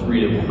Lord. Let's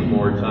read it one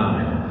more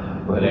time.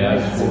 But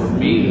as for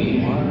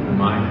me and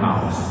my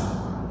house,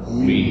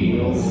 we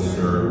will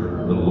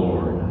serve the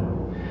Lord.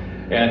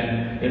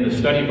 And in the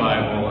study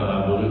Bible,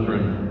 the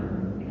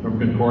Lutheran from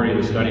Concordia,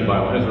 the study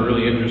Bible, has a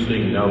really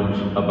interesting note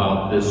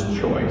about this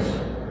choice.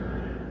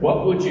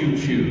 What would you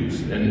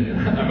choose? And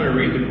I'm going to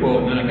read the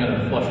quote, and then I'm going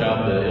to flush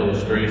out the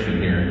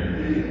illustration here.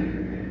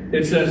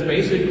 It says,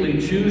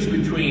 basically, choose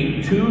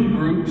between two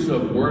groups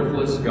of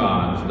worthless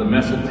gods, the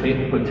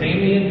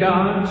Mesopotamian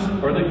gods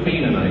or the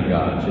Canaanite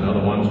gods, you know,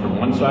 the ones from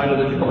one side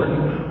of the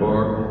Jordan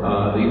or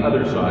the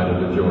other side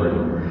of the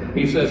Jordan.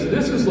 He says,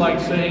 this is like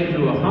saying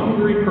to a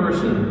hungry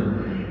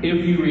person,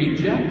 if you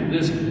reject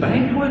this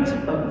banquet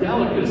of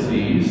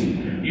delicacies,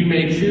 you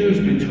may choose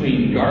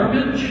between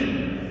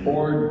garbage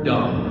or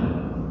dung.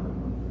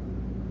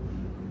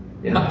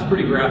 Yeah, it's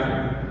pretty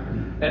graphic.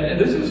 And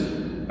this is,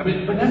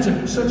 but that's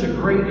such a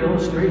great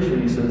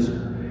illustration. He says,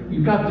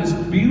 you've got this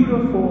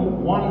beautiful,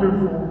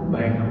 wonderful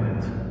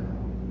banquet.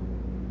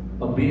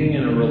 of being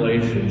in a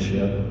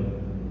relationship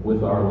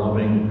with our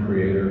loving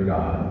Creator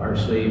God, our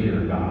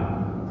Savior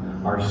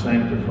God, our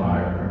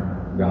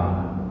Sanctifier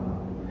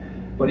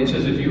God. But he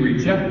says if you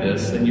reject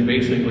this, then you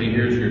basically,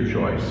 here's your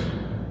choice.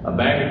 A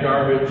bag of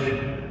garbage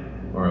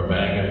or a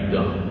bag of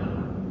dung.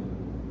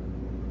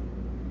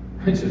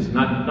 It's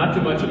not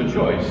too much of a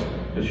choice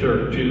to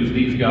choose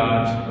these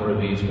gods or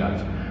these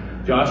gods.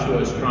 Joshua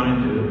is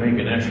trying to make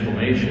an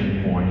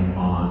exclamation point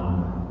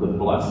on the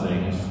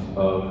blessings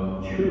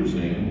of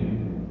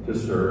choosing to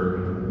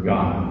serve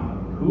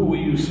God. Who will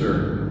you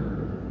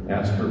serve?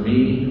 As for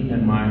me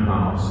and my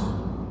house,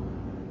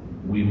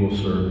 we will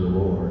serve the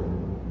Lord.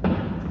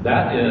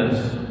 That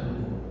is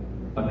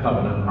a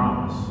covenant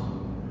promise.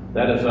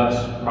 That is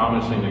us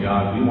promising to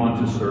God, we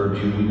want to serve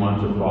you, we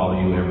want to follow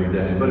you every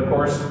day. But of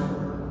course,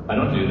 I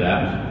don't do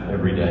that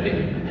every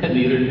day, and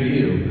neither do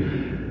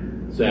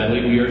you.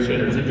 Sadly, we are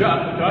sinners. And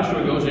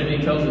Joshua goes in and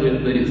he tells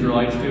the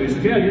Israelites too, he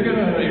says, yeah, you're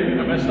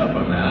gonna mess up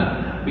on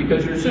that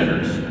because you're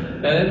sinners.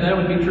 And that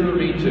would be true of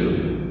me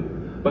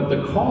too. But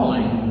the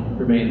calling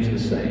remains the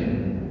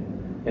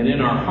same. And in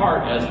our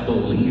heart as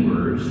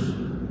believers,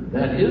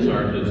 that is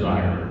our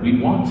desire. We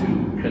want to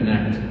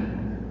connect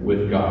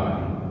with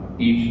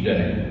God each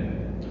day.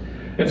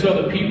 And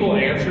so the people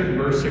answered in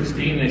verse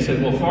 16, they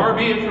said, well, far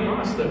be it from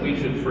us that we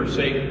should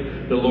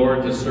forsake the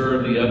Lord to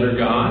serve the other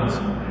gods.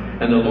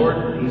 And the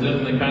Lord, he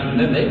says, and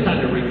then they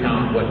kind of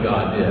recount what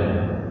God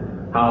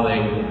did, how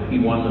he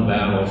won the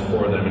battles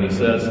for them. And he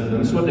says, and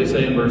this is what they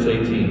say in verse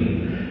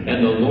 18,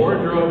 and the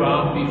Lord drove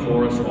out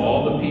before us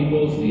all the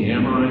peoples, the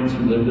Amorites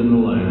who lived in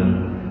the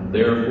land.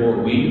 Therefore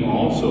we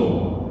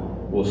also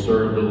will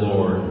serve the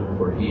Lord,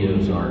 for he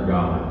is our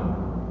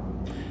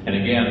God. And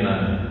again,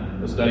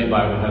 the study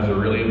Bible has a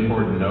really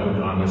important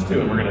note on this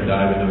too, and we're going to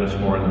dive into this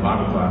more in the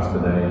Bible class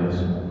today,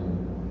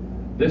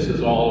 this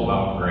is all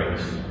about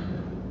grace.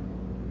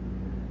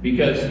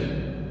 Because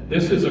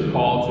this is a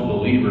call to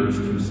believers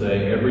to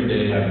say, every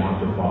day I want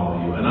to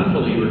follow you. An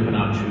unbeliever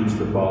cannot choose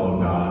to follow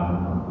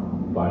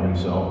God by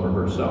himself or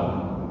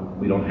herself.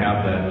 We don't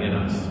have that in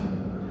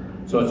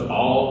us. So it's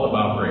all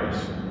about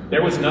grace.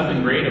 There was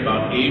nothing great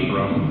about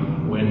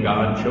Abram when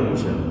God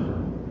chose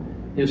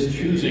him. His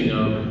choosing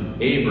of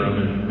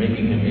Abram and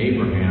making him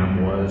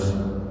Abraham was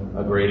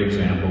a great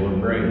example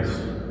of grace.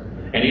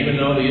 And even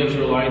though the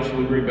Israelites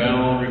would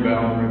rebel,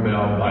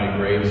 by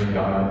grace,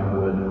 God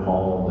would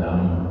call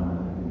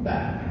them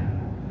back.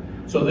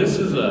 So this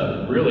is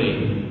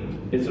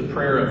it's a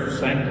prayer of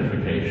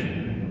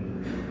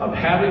sanctification, of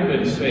having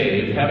been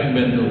saved, having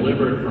been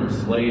delivered from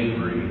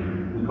slavery.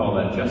 We call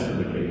that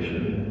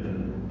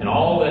justification. And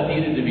all that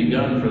needed to be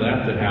done for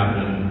that to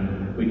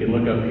happen, we can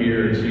look up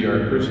here and see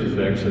our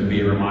crucifix and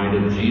be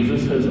reminded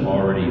Jesus has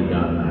already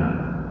done that.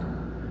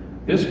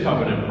 This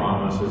covenant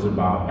promise is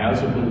about,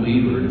 as a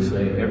believer, to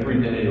say,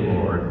 every day,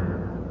 Lord,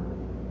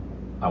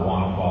 I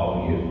want to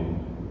follow you.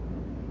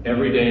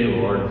 Every day,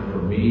 Lord,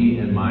 for me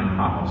and my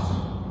house,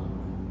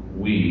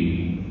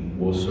 we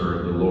will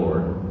serve the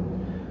Lord.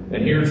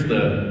 And here's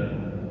the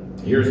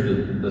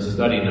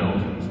study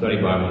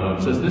Bible note.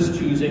 It says, this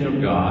choosing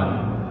of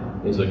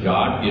God is a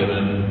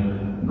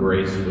God-given,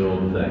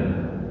 grace-filled thing.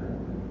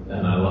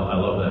 And I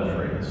love that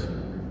phrase.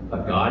 A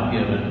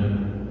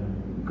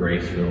God-given,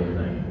 grace-filled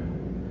thing.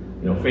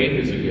 You know, faith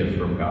is a gift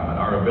from God.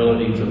 Our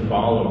ability to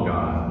follow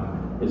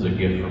God is a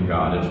gift from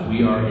God. As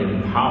we are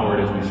empowered,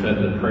 as we said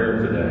in the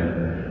prayer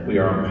today, we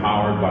are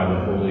empowered by the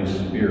Holy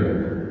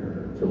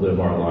Spirit to live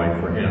our life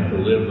for Him, to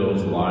live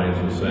those lives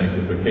of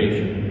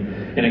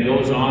sanctification. And it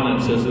goes on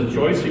and says the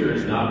choice here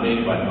is not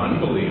made by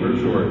unbelievers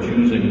who are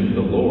choosing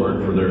the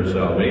Lord for their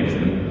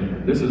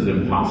salvation. This is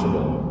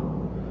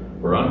impossible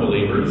for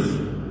unbelievers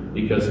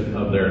because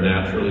of their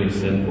naturally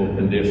sinful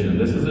condition.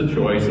 This is a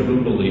choice of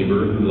a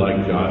believer who,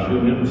 like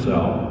Joshua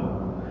himself,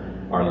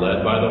 are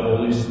led by the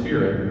Holy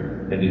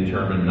Spirit and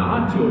determined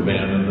not to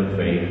abandon the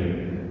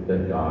faith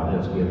that God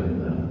has given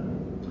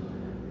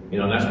them. You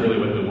know, and that's really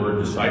what the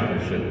word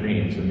discipleship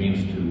means. It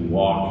means to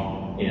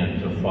walk in,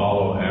 to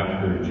follow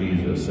after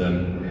Jesus.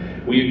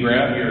 And will you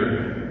grab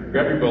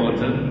your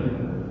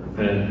bulletin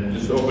and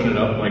just open it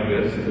up like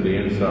this to the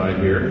inside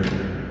here.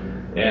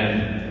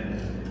 And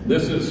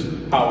this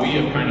is how we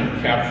have kind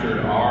of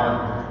captured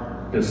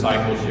our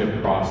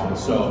discipleship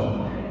process.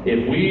 So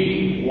if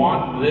we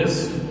want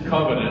this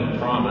covenant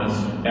promise,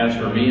 as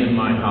for me and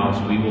my house,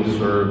 we will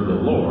serve the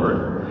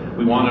Lord,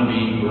 we want to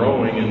be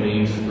growing in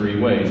these three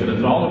ways. And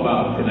it's all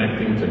about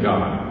connecting to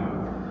God.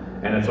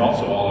 And it's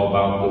also all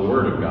about the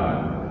Word of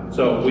God.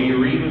 So will you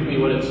read with me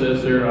what it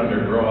says there under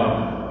grow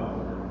up?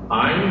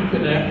 I'm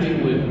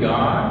connecting with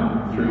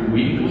God through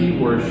weekly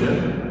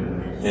worship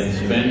and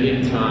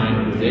spending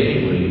time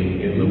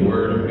daily in the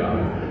Word of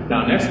God.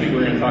 Now, next week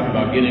we're going to talk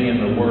about getting in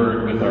the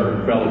Word with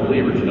our fellow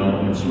believers, you know,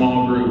 in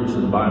small groups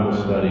and Bible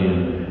study,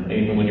 and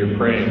even when you're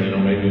praying, you know,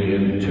 maybe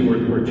in two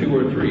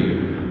or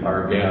three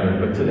are gathered.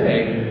 But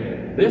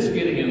today, this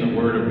getting in the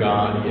Word of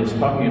God is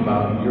talking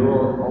about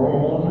your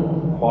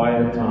own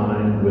quiet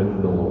time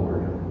with the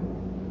Lord.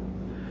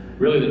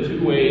 Really, the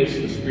two ways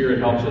the Spirit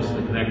helps us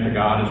to connect to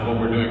God is what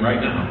we're doing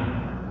right now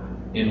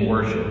in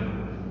worship.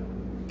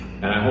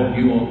 And I hope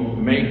you will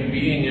make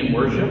being in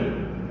worship,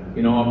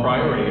 a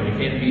priority. If you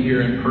can't be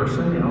here in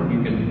person,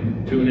 you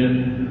can tune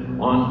in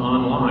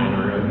online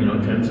or,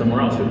 attend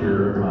somewhere else if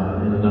you're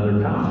in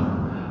another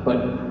town.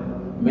 But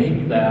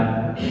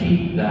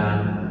keep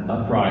that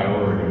a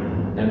priority.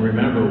 And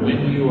remember,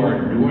 when you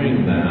are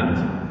doing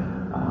that,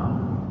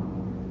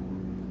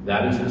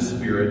 that is the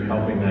Spirit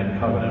helping that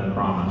covenant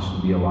promise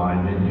to be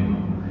alive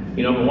in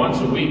you. But once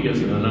a week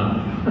isn't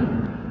enough.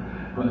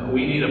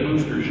 We need a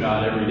booster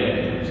shot every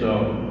day.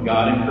 So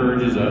God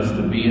encourages us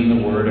to be in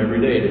the Word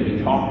every day, to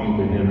be talking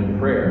to Him in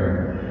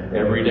prayer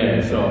every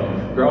day. So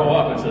grow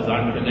up. It says,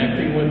 I'm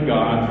connecting with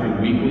God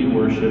through weekly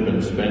worship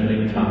and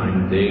spending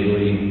time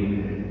daily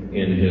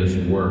in His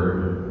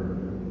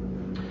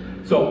Word.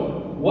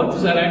 So what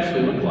does that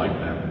actually look like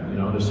then?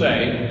 To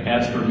say,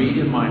 as for me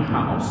and my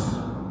house,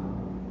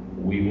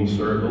 we will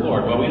serve the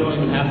Lord. Well, we don't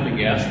even have to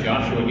guess.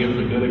 Joshua gives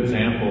a good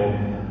example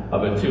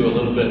of it too a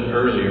little bit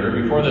earlier.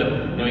 Before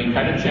he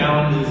kind of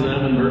challenges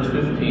them in verse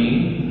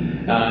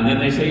 15. And then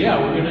they say, yeah,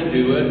 we're going to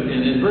do it.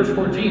 And in verse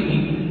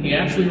 14, he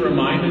actually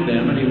reminded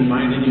them, and he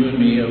reminded you and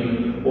me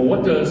of, well,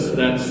 what does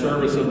that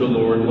service of the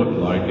Lord look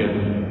like?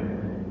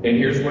 And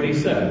here's what he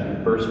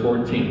said, verse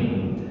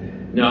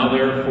 14. Now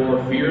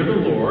therefore fear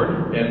the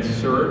Lord and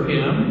serve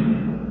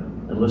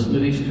Him. And listen to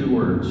these two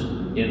words,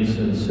 in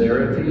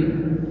sincerity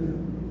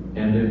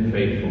and in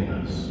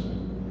faithfulness.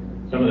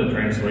 Some of the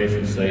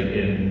translations say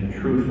in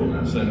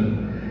truthfulness.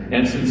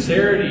 And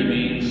sincerity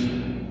means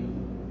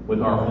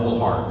with our whole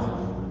heart,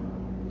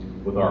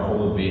 with our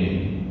whole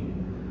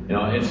being.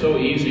 It's so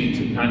easy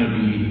to kind of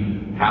be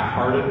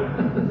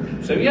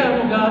half-hearted. Say, yeah,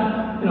 well,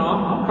 God,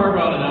 I'll carve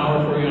out an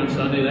hour for you on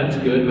Sunday, that's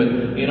good, but,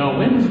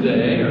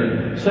 Wednesday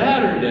or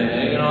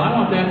Saturday, I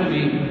want that to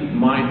be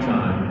my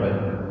time.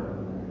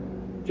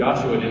 But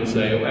Joshua didn't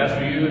say, well, as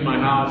for you in my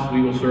house,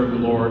 we will serve the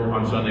Lord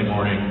on Sunday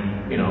morning,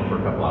 for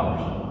a couple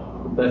hours.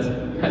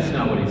 That's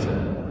not what he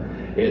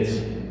said.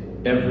 It's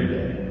every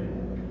day.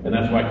 And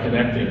that's why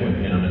connecting with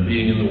Him and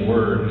being in the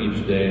Word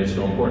each day is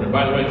so important. And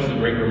by the way, this is a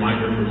great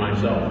reminder for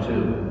myself,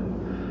 too.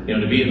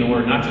 To be in the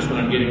Word, not just when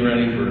I'm getting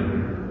ready for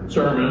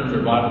sermons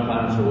or Bible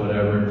class or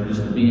whatever,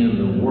 just to be in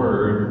the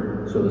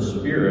Word so the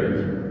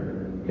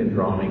Spirit can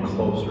draw me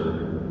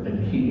closer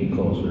and keep me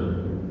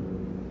closer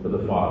to the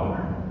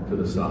Father, to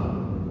the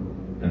Son,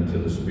 and to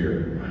the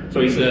Spirit.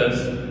 So he says,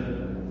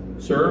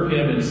 serve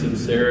Him in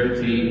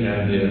sincerity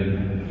and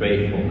in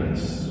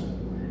faithfulness.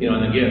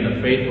 And again,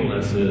 the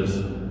faithfulness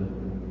is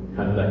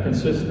kind of that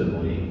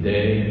consistently,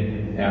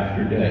 day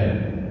after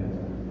day,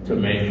 to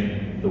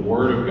make the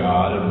Word of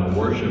God and the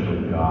worship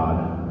of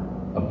God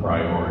a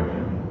priority.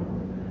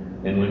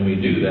 And when we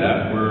do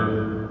that,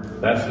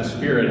 that's the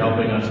Spirit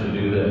helping us to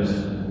do this,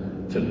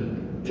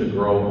 to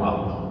grow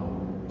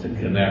up, to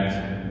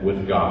connect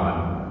with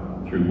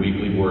God through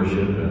weekly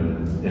worship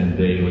and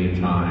daily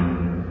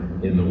time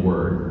in the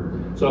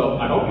Word. So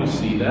I hope you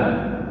see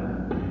that.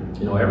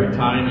 Every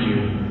time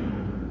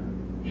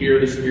you hear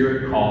the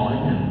Spirit calling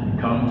and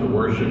come to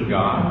worship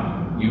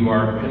God, you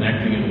are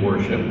connecting in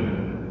worship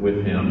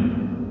with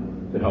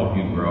Him to help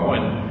you grow.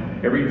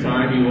 And every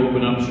time you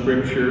open up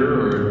Scripture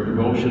or a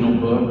devotional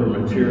book or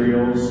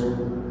materials,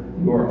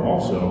 you are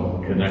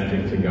also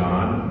connecting to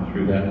God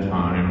through that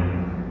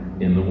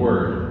time in the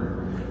Word.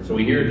 So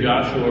we hear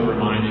Joshua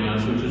reminding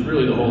us, which is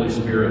really the Holy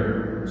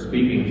Spirit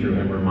speaking through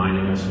him,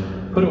 reminding us,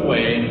 put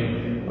away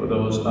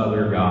those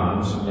other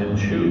gods and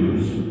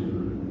choose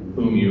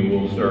whom you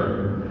will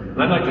serve.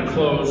 And I'd like to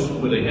close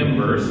with a hymn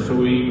verse. So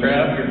we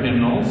grab your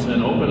hymnals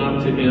and open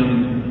up to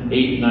hymn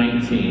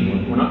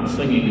 819. We're not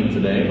singing it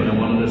today, but I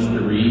wanted us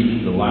to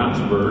read the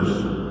last verse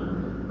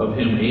of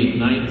hymn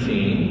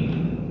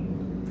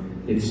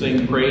 819. It's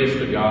sing praise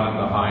to God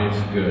the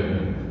highest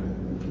good.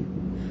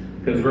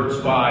 Because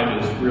verse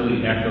 5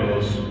 really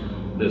echoes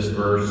this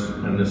verse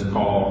and this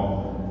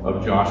call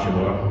of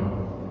Joshua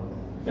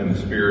and the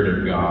Spirit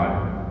of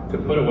God to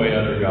put away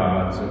other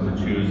gods and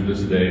to choose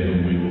this day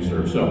whom we will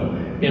serve. So,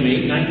 hymn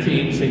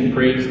 819, sing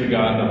praise to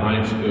God the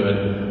highest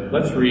good.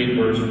 Let's read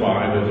verse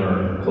 5 as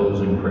our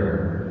closing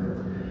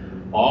prayer.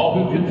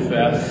 All who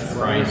confess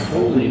Christ's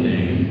holy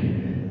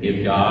name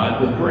give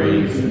God the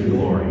praise and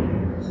glory.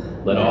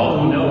 Let all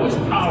who know His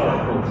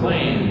power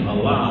proclaim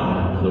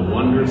aloud the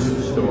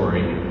wondrous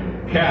story.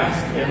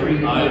 Cast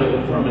every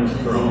idol from its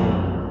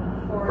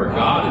throne, for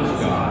God is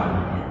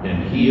God,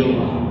 and He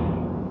alone.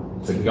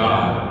 To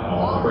God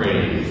all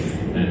praise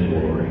and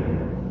glory.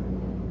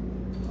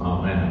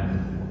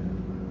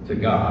 Amen. To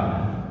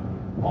God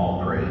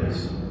all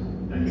praise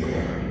and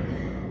glory.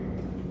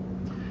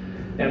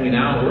 And we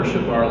now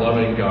worship our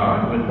loving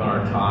God with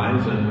our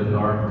tithes and with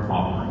our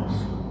offerings.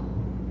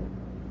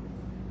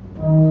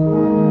 Thank you.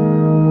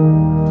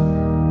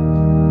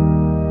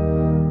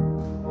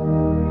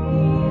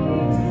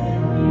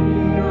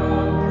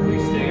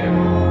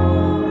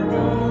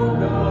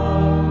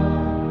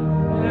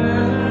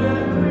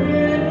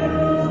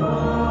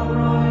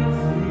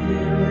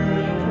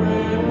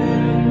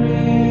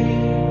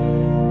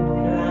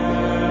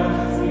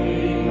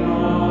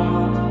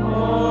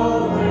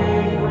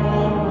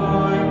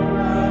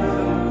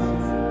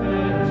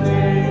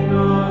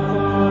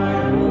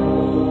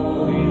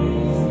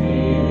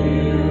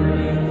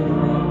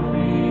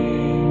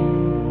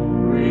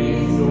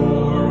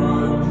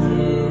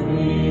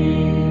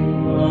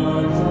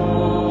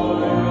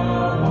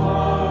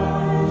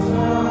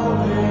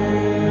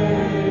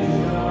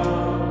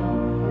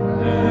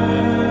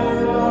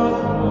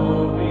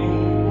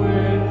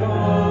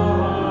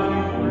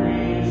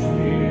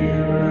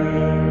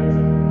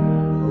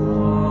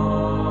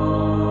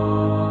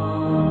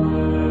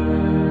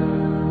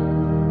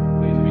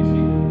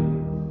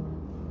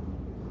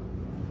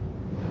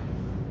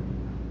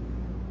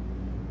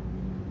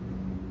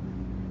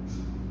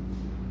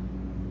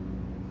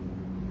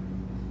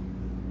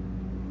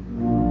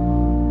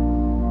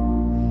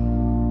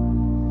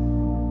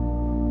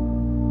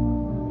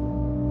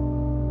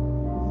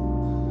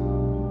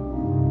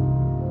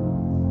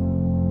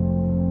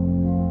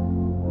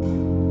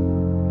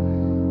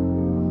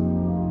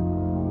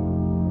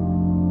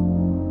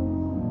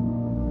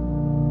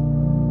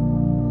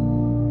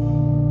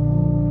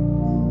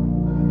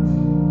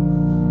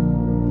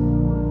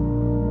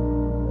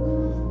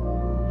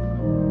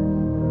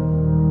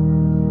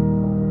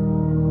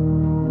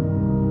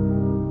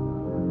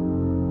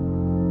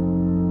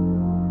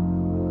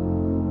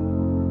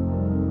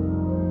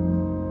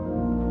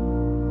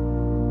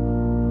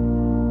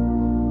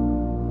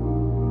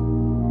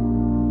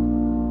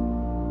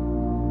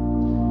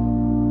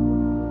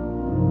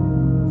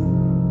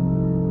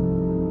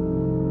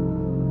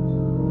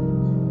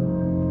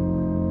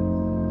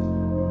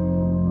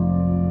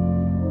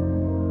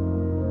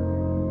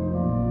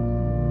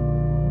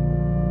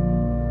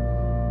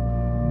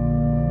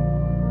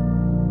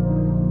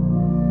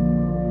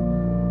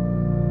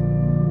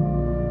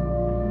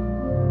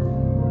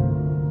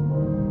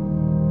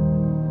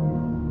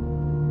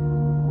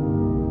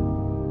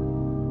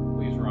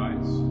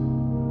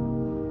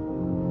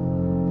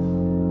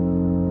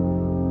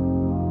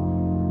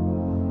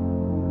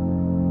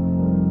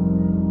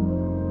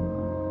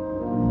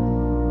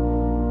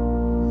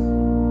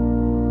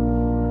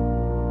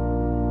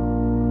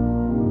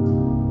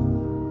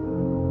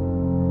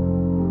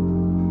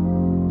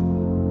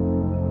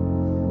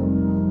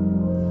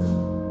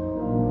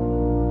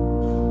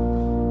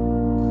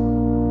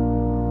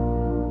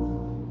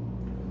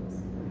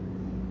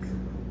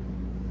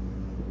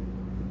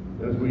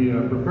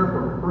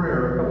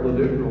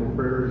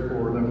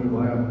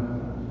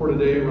 For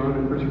today, Ron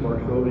and Chrissy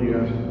Bartholdi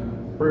asked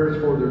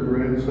prayers for their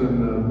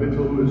grandson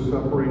Mitchell, who is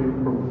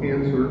suffering from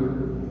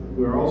cancer.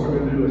 We are also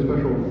going to do a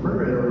special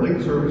prayer at our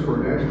late service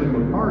for Ashley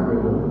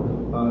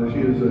McCargo. She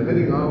is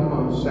heading off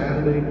on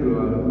Saturday to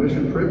a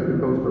mission trip to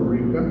Costa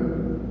Rica.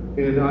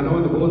 And I know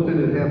in the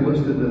bulletin it had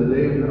listed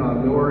Dave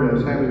Miller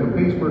as having a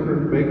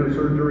pacemaker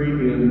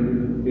surgery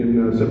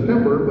in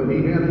September, but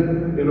he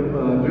had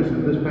it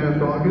just this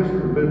past August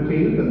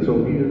 15th, and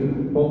so he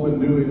is home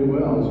and doing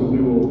well. So we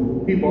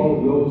will keep all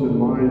of those in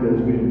mind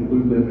as we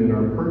include them in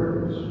our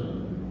prayers.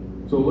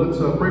 So let's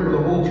pray for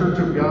the whole Church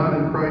of God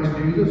in Christ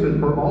Jesus and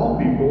for all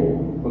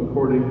people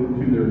according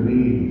to their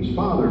needs.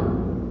 Father,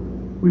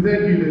 we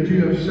thank you that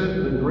you have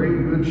sent the great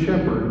good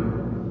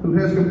shepherd who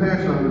has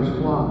compassion on his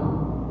flock.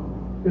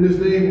 In his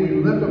name,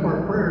 we lift up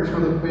our prayers for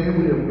the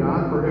family of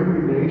God, for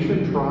every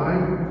nation,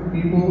 tribe,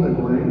 people,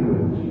 and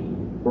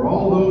language, for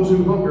all those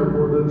who hunger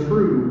for the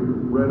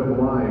true bread of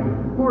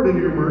life. Lord, in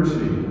your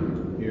mercy,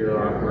 Hear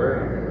our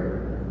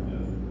prayer.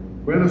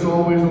 grant us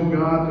always, O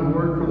God, to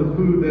work for the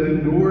food that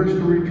endures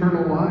to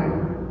eternal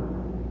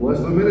life. Bless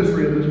the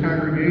ministry of this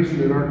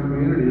congregation in our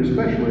community,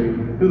 especially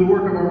through the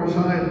work of our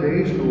Messiah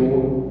Day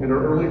School and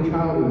our Early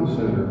Childhood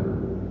Center.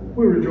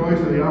 We rejoice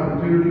in the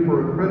opportunity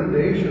for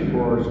accreditation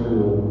for our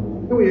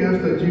school, and we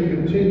ask that you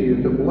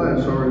continue to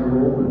bless our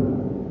enrollment.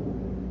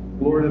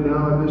 Lord, and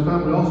now at this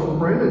time we also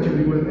pray that you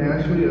be with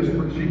Ashley as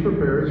she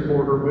prepares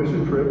for her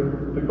mission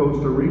trip to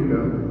Costa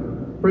Rica.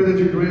 Pray that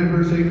you grant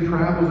her safe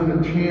travels and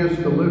a chance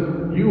to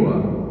lift you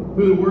up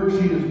through the work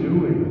she is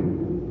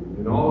doing.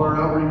 In all our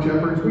outreach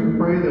efforts, we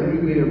pray that we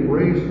may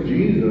embrace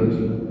Jesus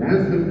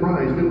as the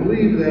Christ and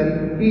believe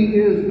that he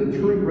is the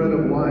true bread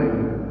of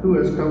life who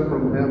has come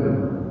from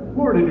heaven.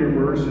 Lord, in your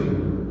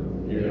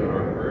mercy, Hear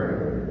our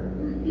prayer.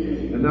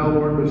 and now,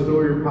 Lord,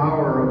 bestow your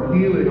power of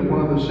healing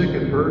upon the sick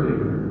and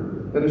hurting.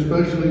 And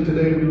especially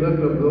today, we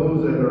lift up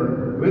those that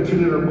are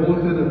mentioned in our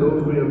bulletin and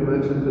those we have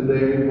mentioned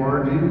today.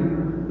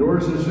 Margie,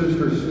 Doris'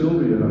 sister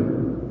Sylvia,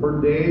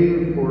 for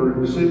Dave,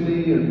 for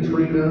Cindy and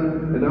Trina,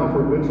 and now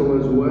for Mitchell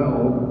as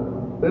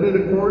well, that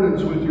in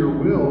accordance with your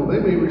will, they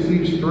may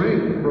receive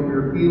strength from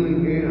your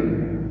healing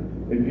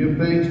hand and give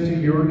thanks to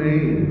your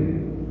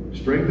name.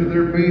 Strengthen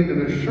their faith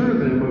and assure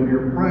them of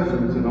your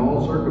presence in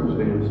all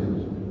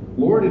circumstances.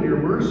 Lord, in your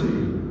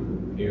mercy,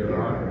 Hear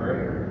our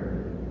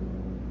prayer.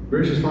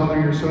 gracious Father,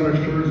 your Son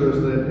assures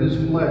us that his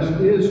flesh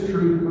is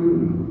true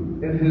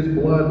food and his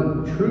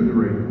blood true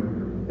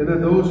drink, and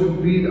that those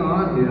who feed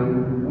on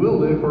him will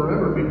live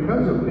forever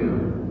because of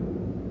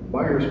him.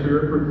 By your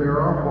Spirit, prepare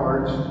our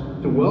hearts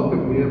to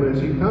welcome him as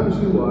he comes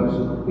to us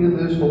in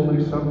this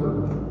Holy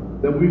Supper,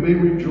 that we may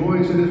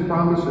rejoice in his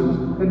promises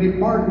and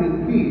depart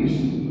in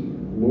peace.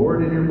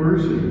 Lord, in your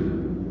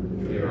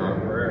mercy. Hear our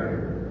prayer.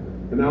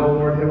 And now,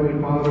 Lord,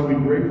 Heavenly Father, we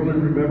gratefully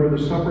remember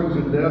the sufferings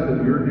and death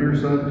of your dear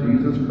Son,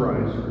 Jesus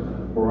Christ,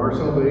 for our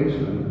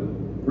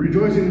salvation.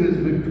 Rejoicing in his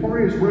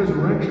victorious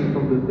resurrection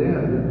from the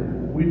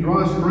dead, we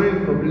draw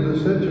strength from his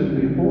ascension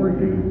before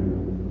you,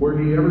 where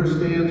he ever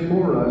stands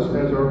for us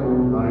as our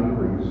own high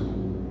priest.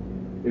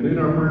 And in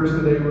our prayers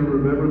today, we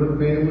remember the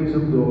families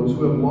of those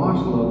who have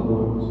lost loved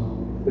ones.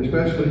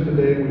 Especially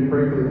today, we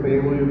pray for the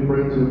family and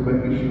friends of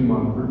Becky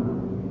Schumacher,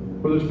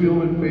 for the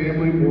Spielman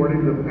family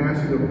mourning the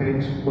passing of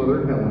Hank's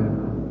mother,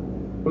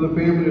 Helen, for the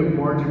family of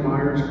Margie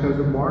Meyer's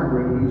cousin,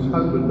 Margaret, whose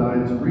husband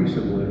died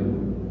recently.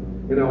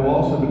 And now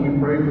also do we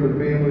pray for the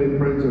family and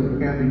friends of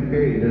Kathy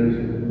Cade as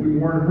we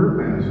mourn her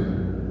passing.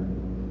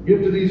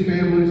 Give to these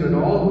families and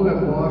all who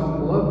have lost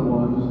loved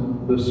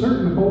ones the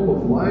certain hope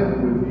of life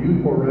with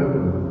you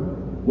forever.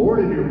 Lord,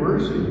 in your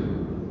mercy,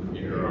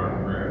 Hear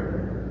our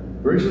prayer.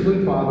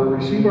 graciously, Father,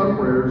 receive our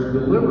prayers,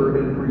 deliver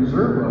and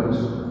preserve us,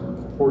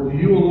 for to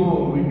you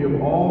alone we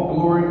give all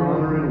glory,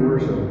 honor, and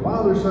worship.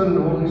 Father, Son, and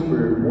Holy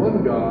Spirit,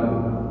 one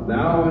God,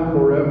 now and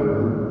forever.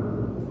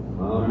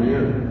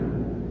 Amen.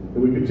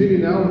 And we continue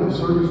now with the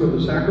service of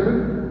the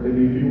sacrament. And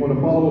if you want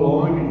to follow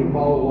along, you can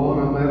follow along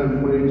on that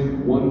in page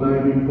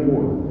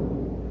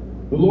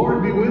 194. The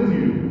Lord be with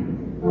you.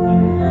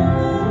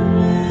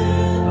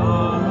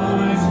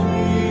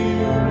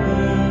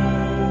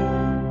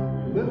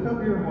 Lift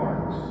up your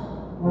hearts.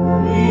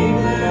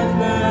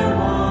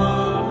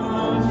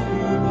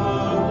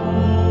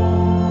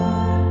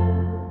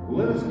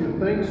 Let us give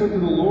thanks unto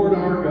the Lord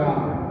our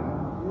God.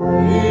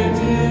 It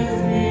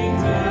is meet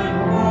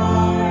and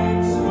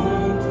right so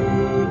to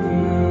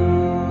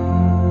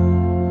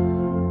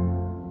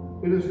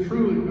do. It is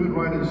truly good,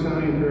 right, and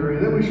salutary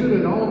that we should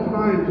at all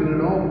times and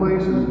in all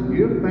places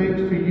give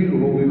thanks to you,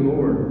 Holy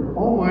Lord,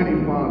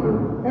 Almighty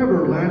Father,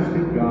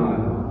 everlasting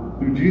God,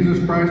 through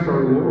Jesus Christ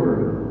our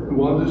Lord,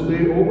 who on this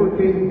day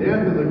overcame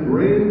death in the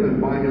grave and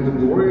by his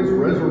glorious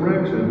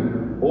resurrection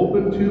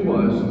opened to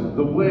us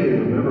the way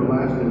of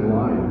everlasting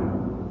life.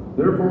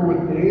 Therefore,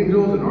 with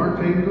angels and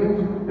archangels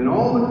and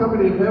all the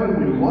company of heaven,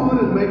 we laud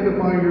and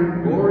magnify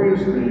your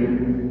glorious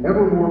name,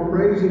 evermore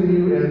praising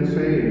you and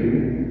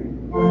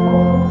saying, Holy,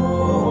 holy,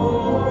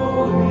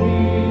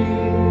 holy,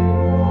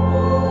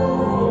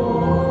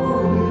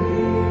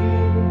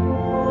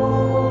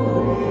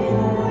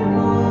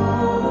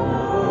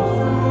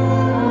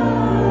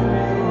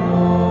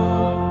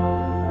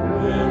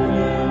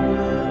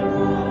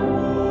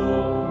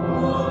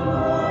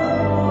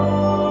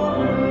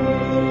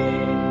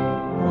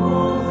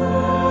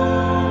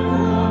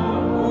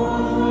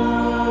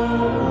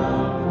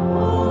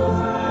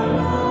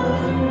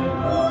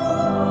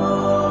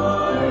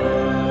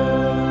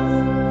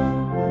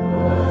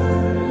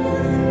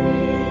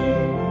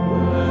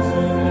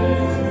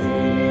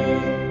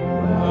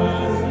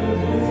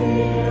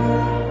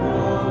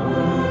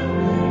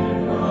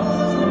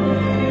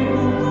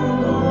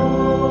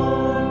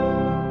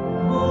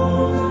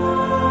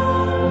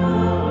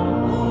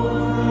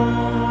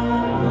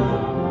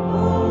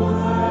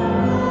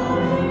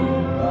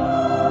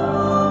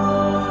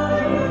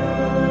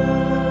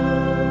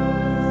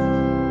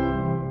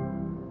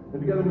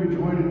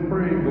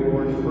 praying the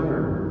Lord's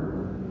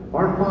Prayer.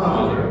 Our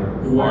Father,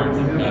 who art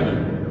in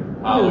heaven,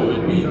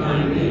 hallowed be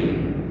thy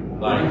name.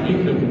 Thy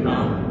kingdom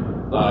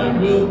come, thy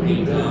will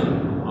be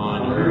done,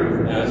 on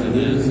earth as it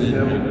is in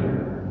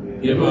heaven.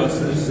 Give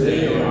us this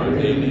day our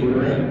daily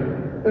bread,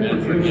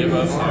 and forgive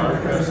us our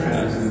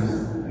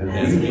trespasses,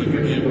 as we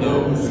forgive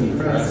those who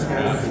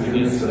trespass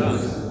against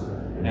us.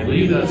 And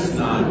lead us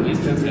not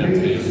into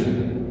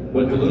temptation,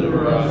 but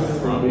deliver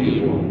us from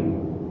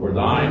evil. For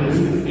thine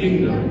is the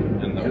kingdom,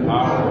 and the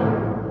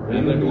power,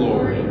 and the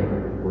glory,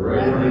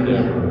 forever and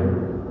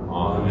ever.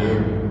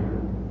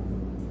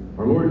 Amen.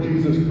 Our Lord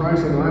Jesus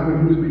Christ, on the night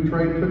when he was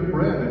betrayed, took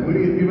bread, and when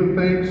he had given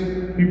thanks,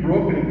 he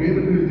broke it and gave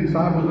it to his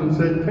disciples and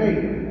said, "Take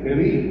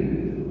and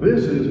eat.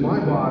 This is my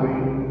body,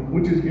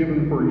 which is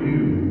given for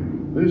you.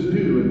 This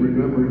do in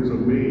remembrance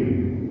of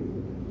me."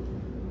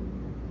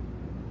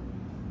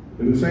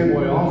 In the same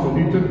way also,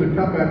 he took the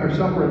cup after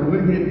supper, and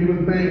when he had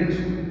given thanks,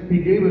 he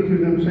gave it to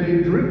them,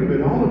 saying, "Drink of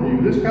it, all of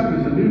you. This cup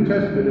is the New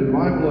Testament in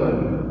my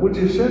blood, which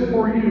is shed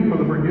for you for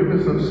the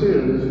forgiveness of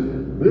sins.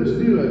 This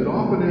do as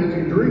often as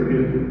you drink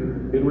it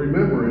in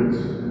remembrance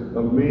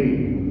of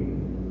me."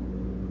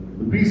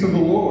 The peace of the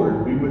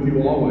Lord be with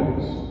you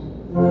always.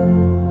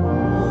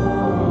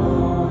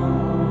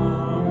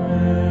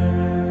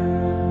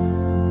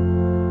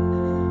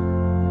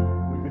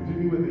 We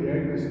continue with the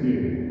Agnus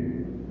Dei.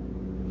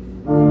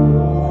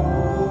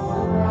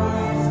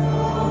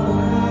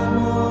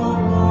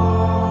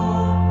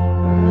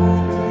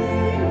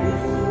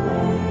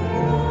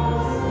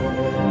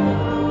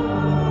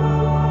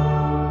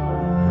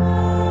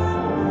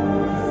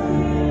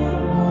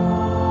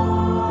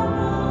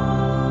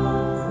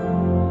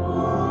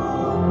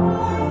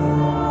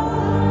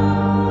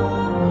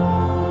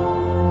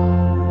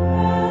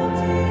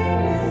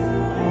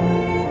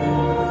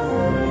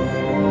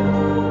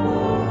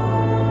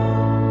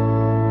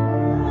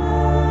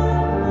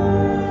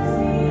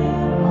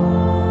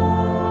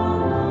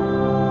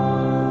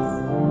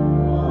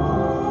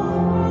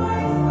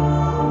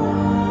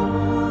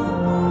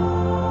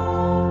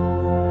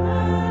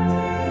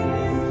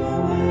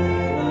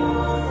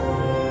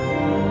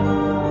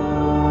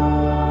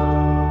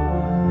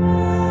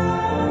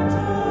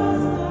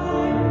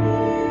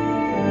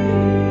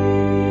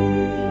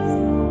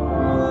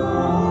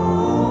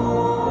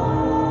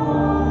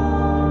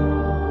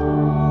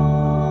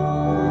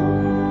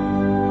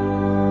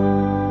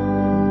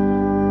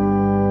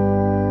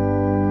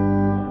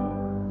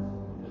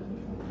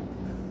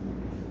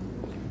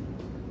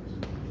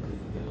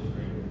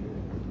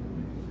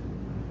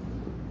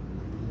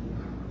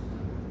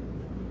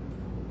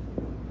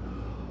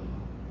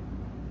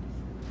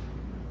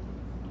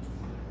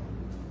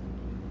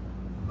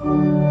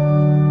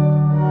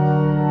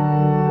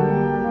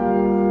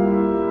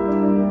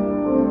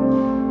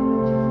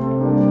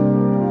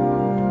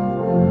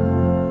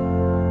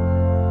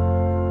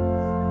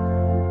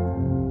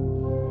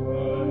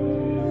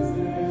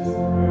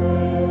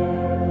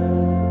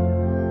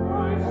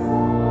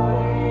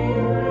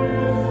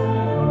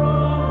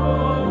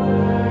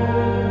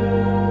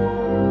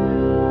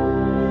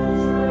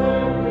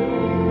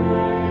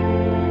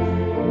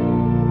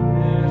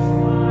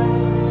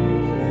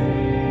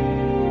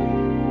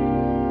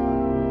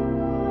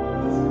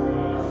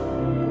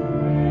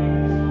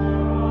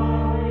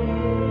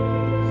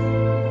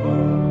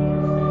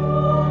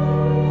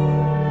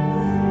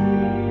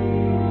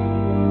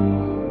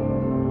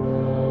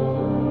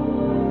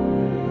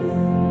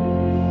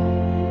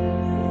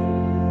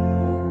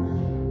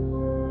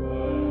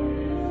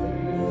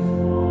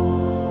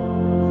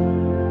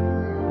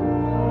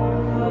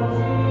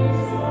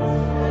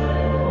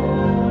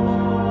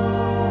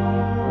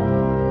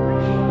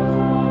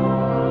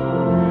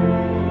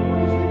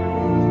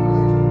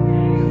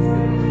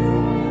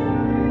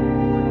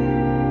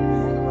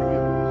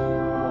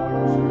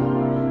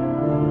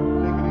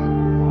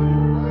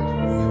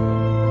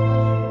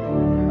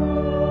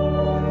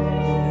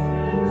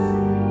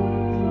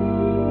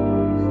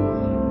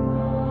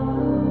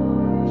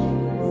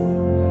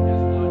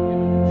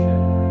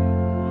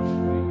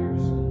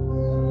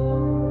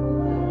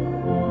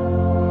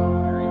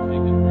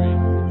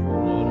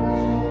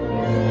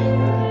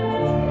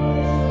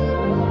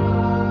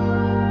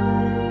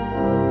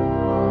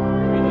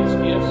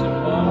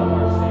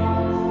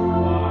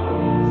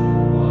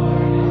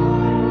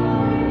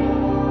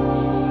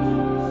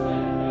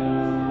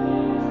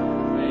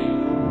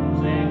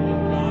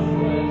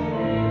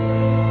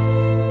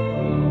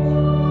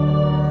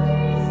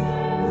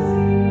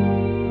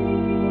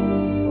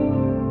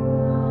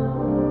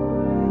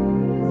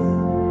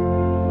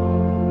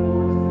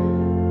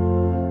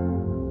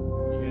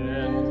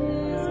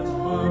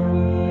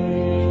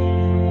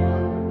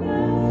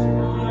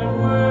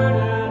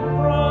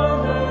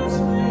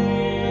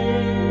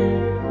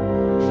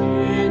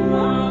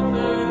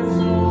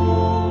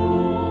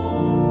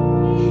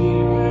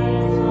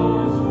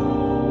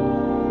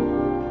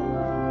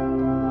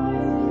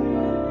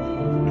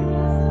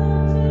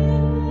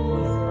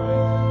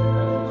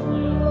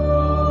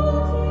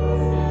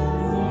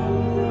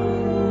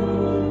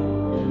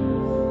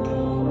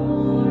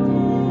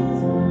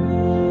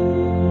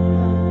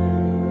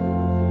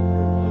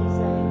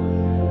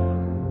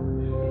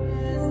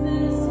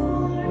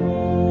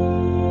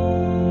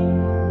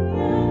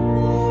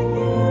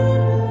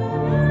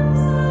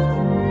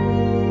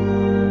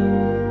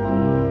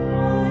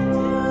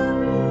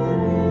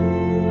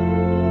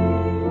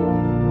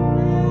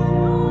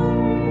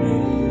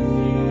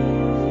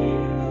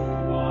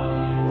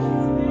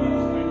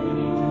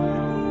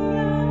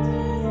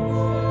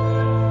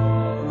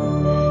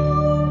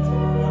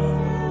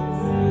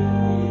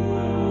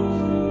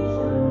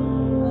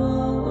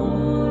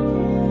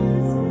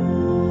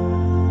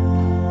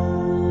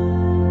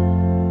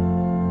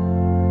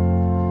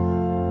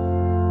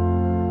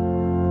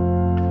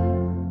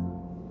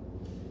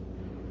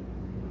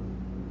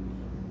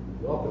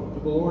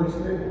 the Lord's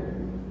table.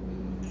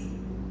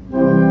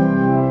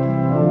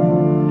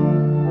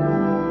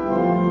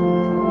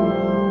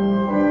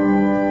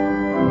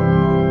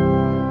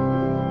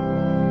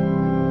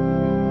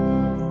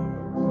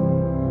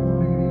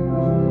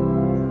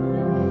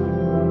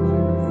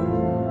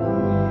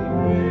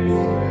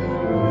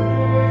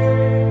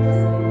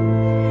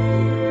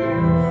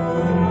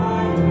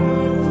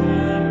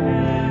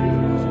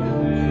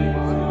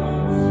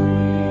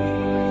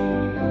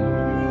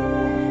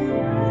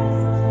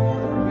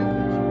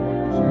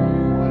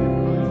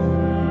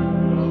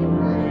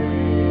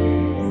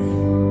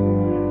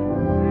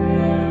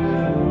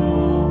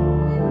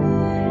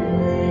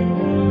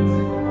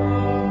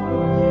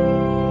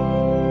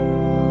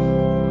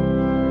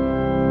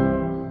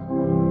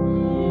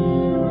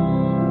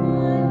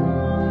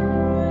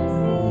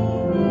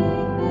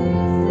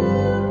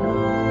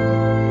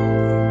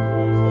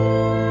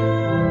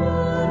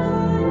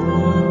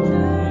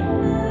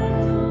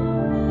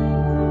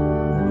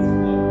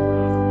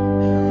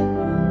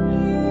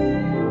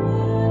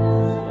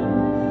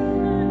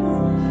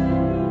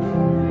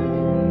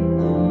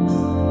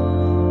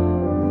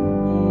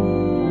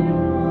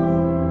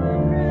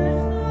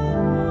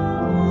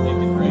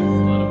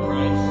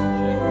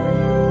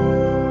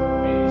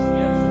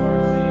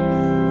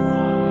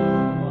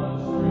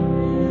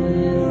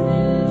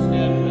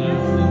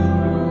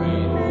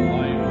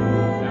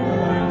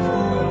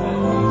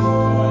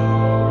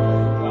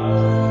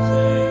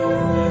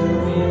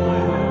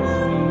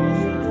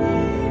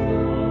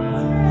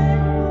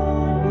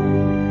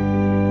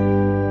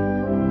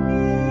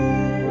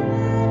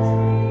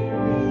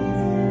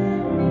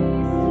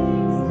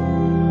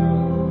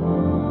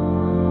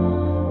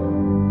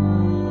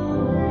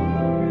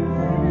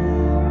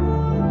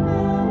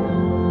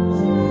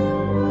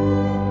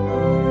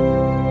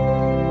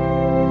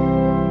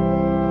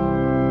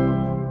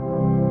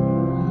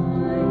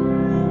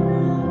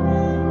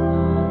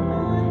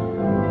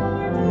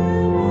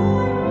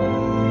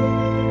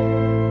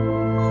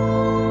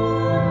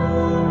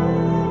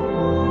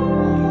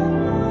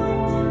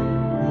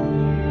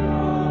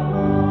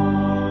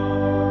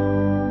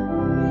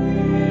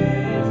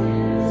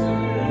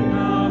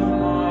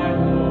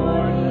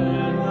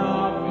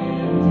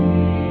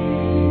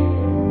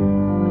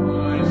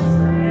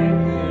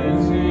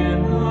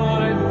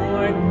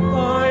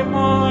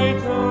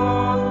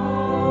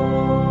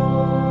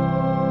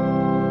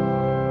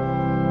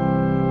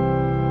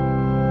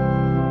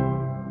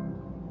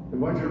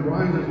 Invite you to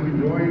rise as we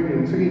join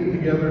in singing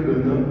together the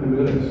Nunc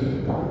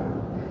Dimittis.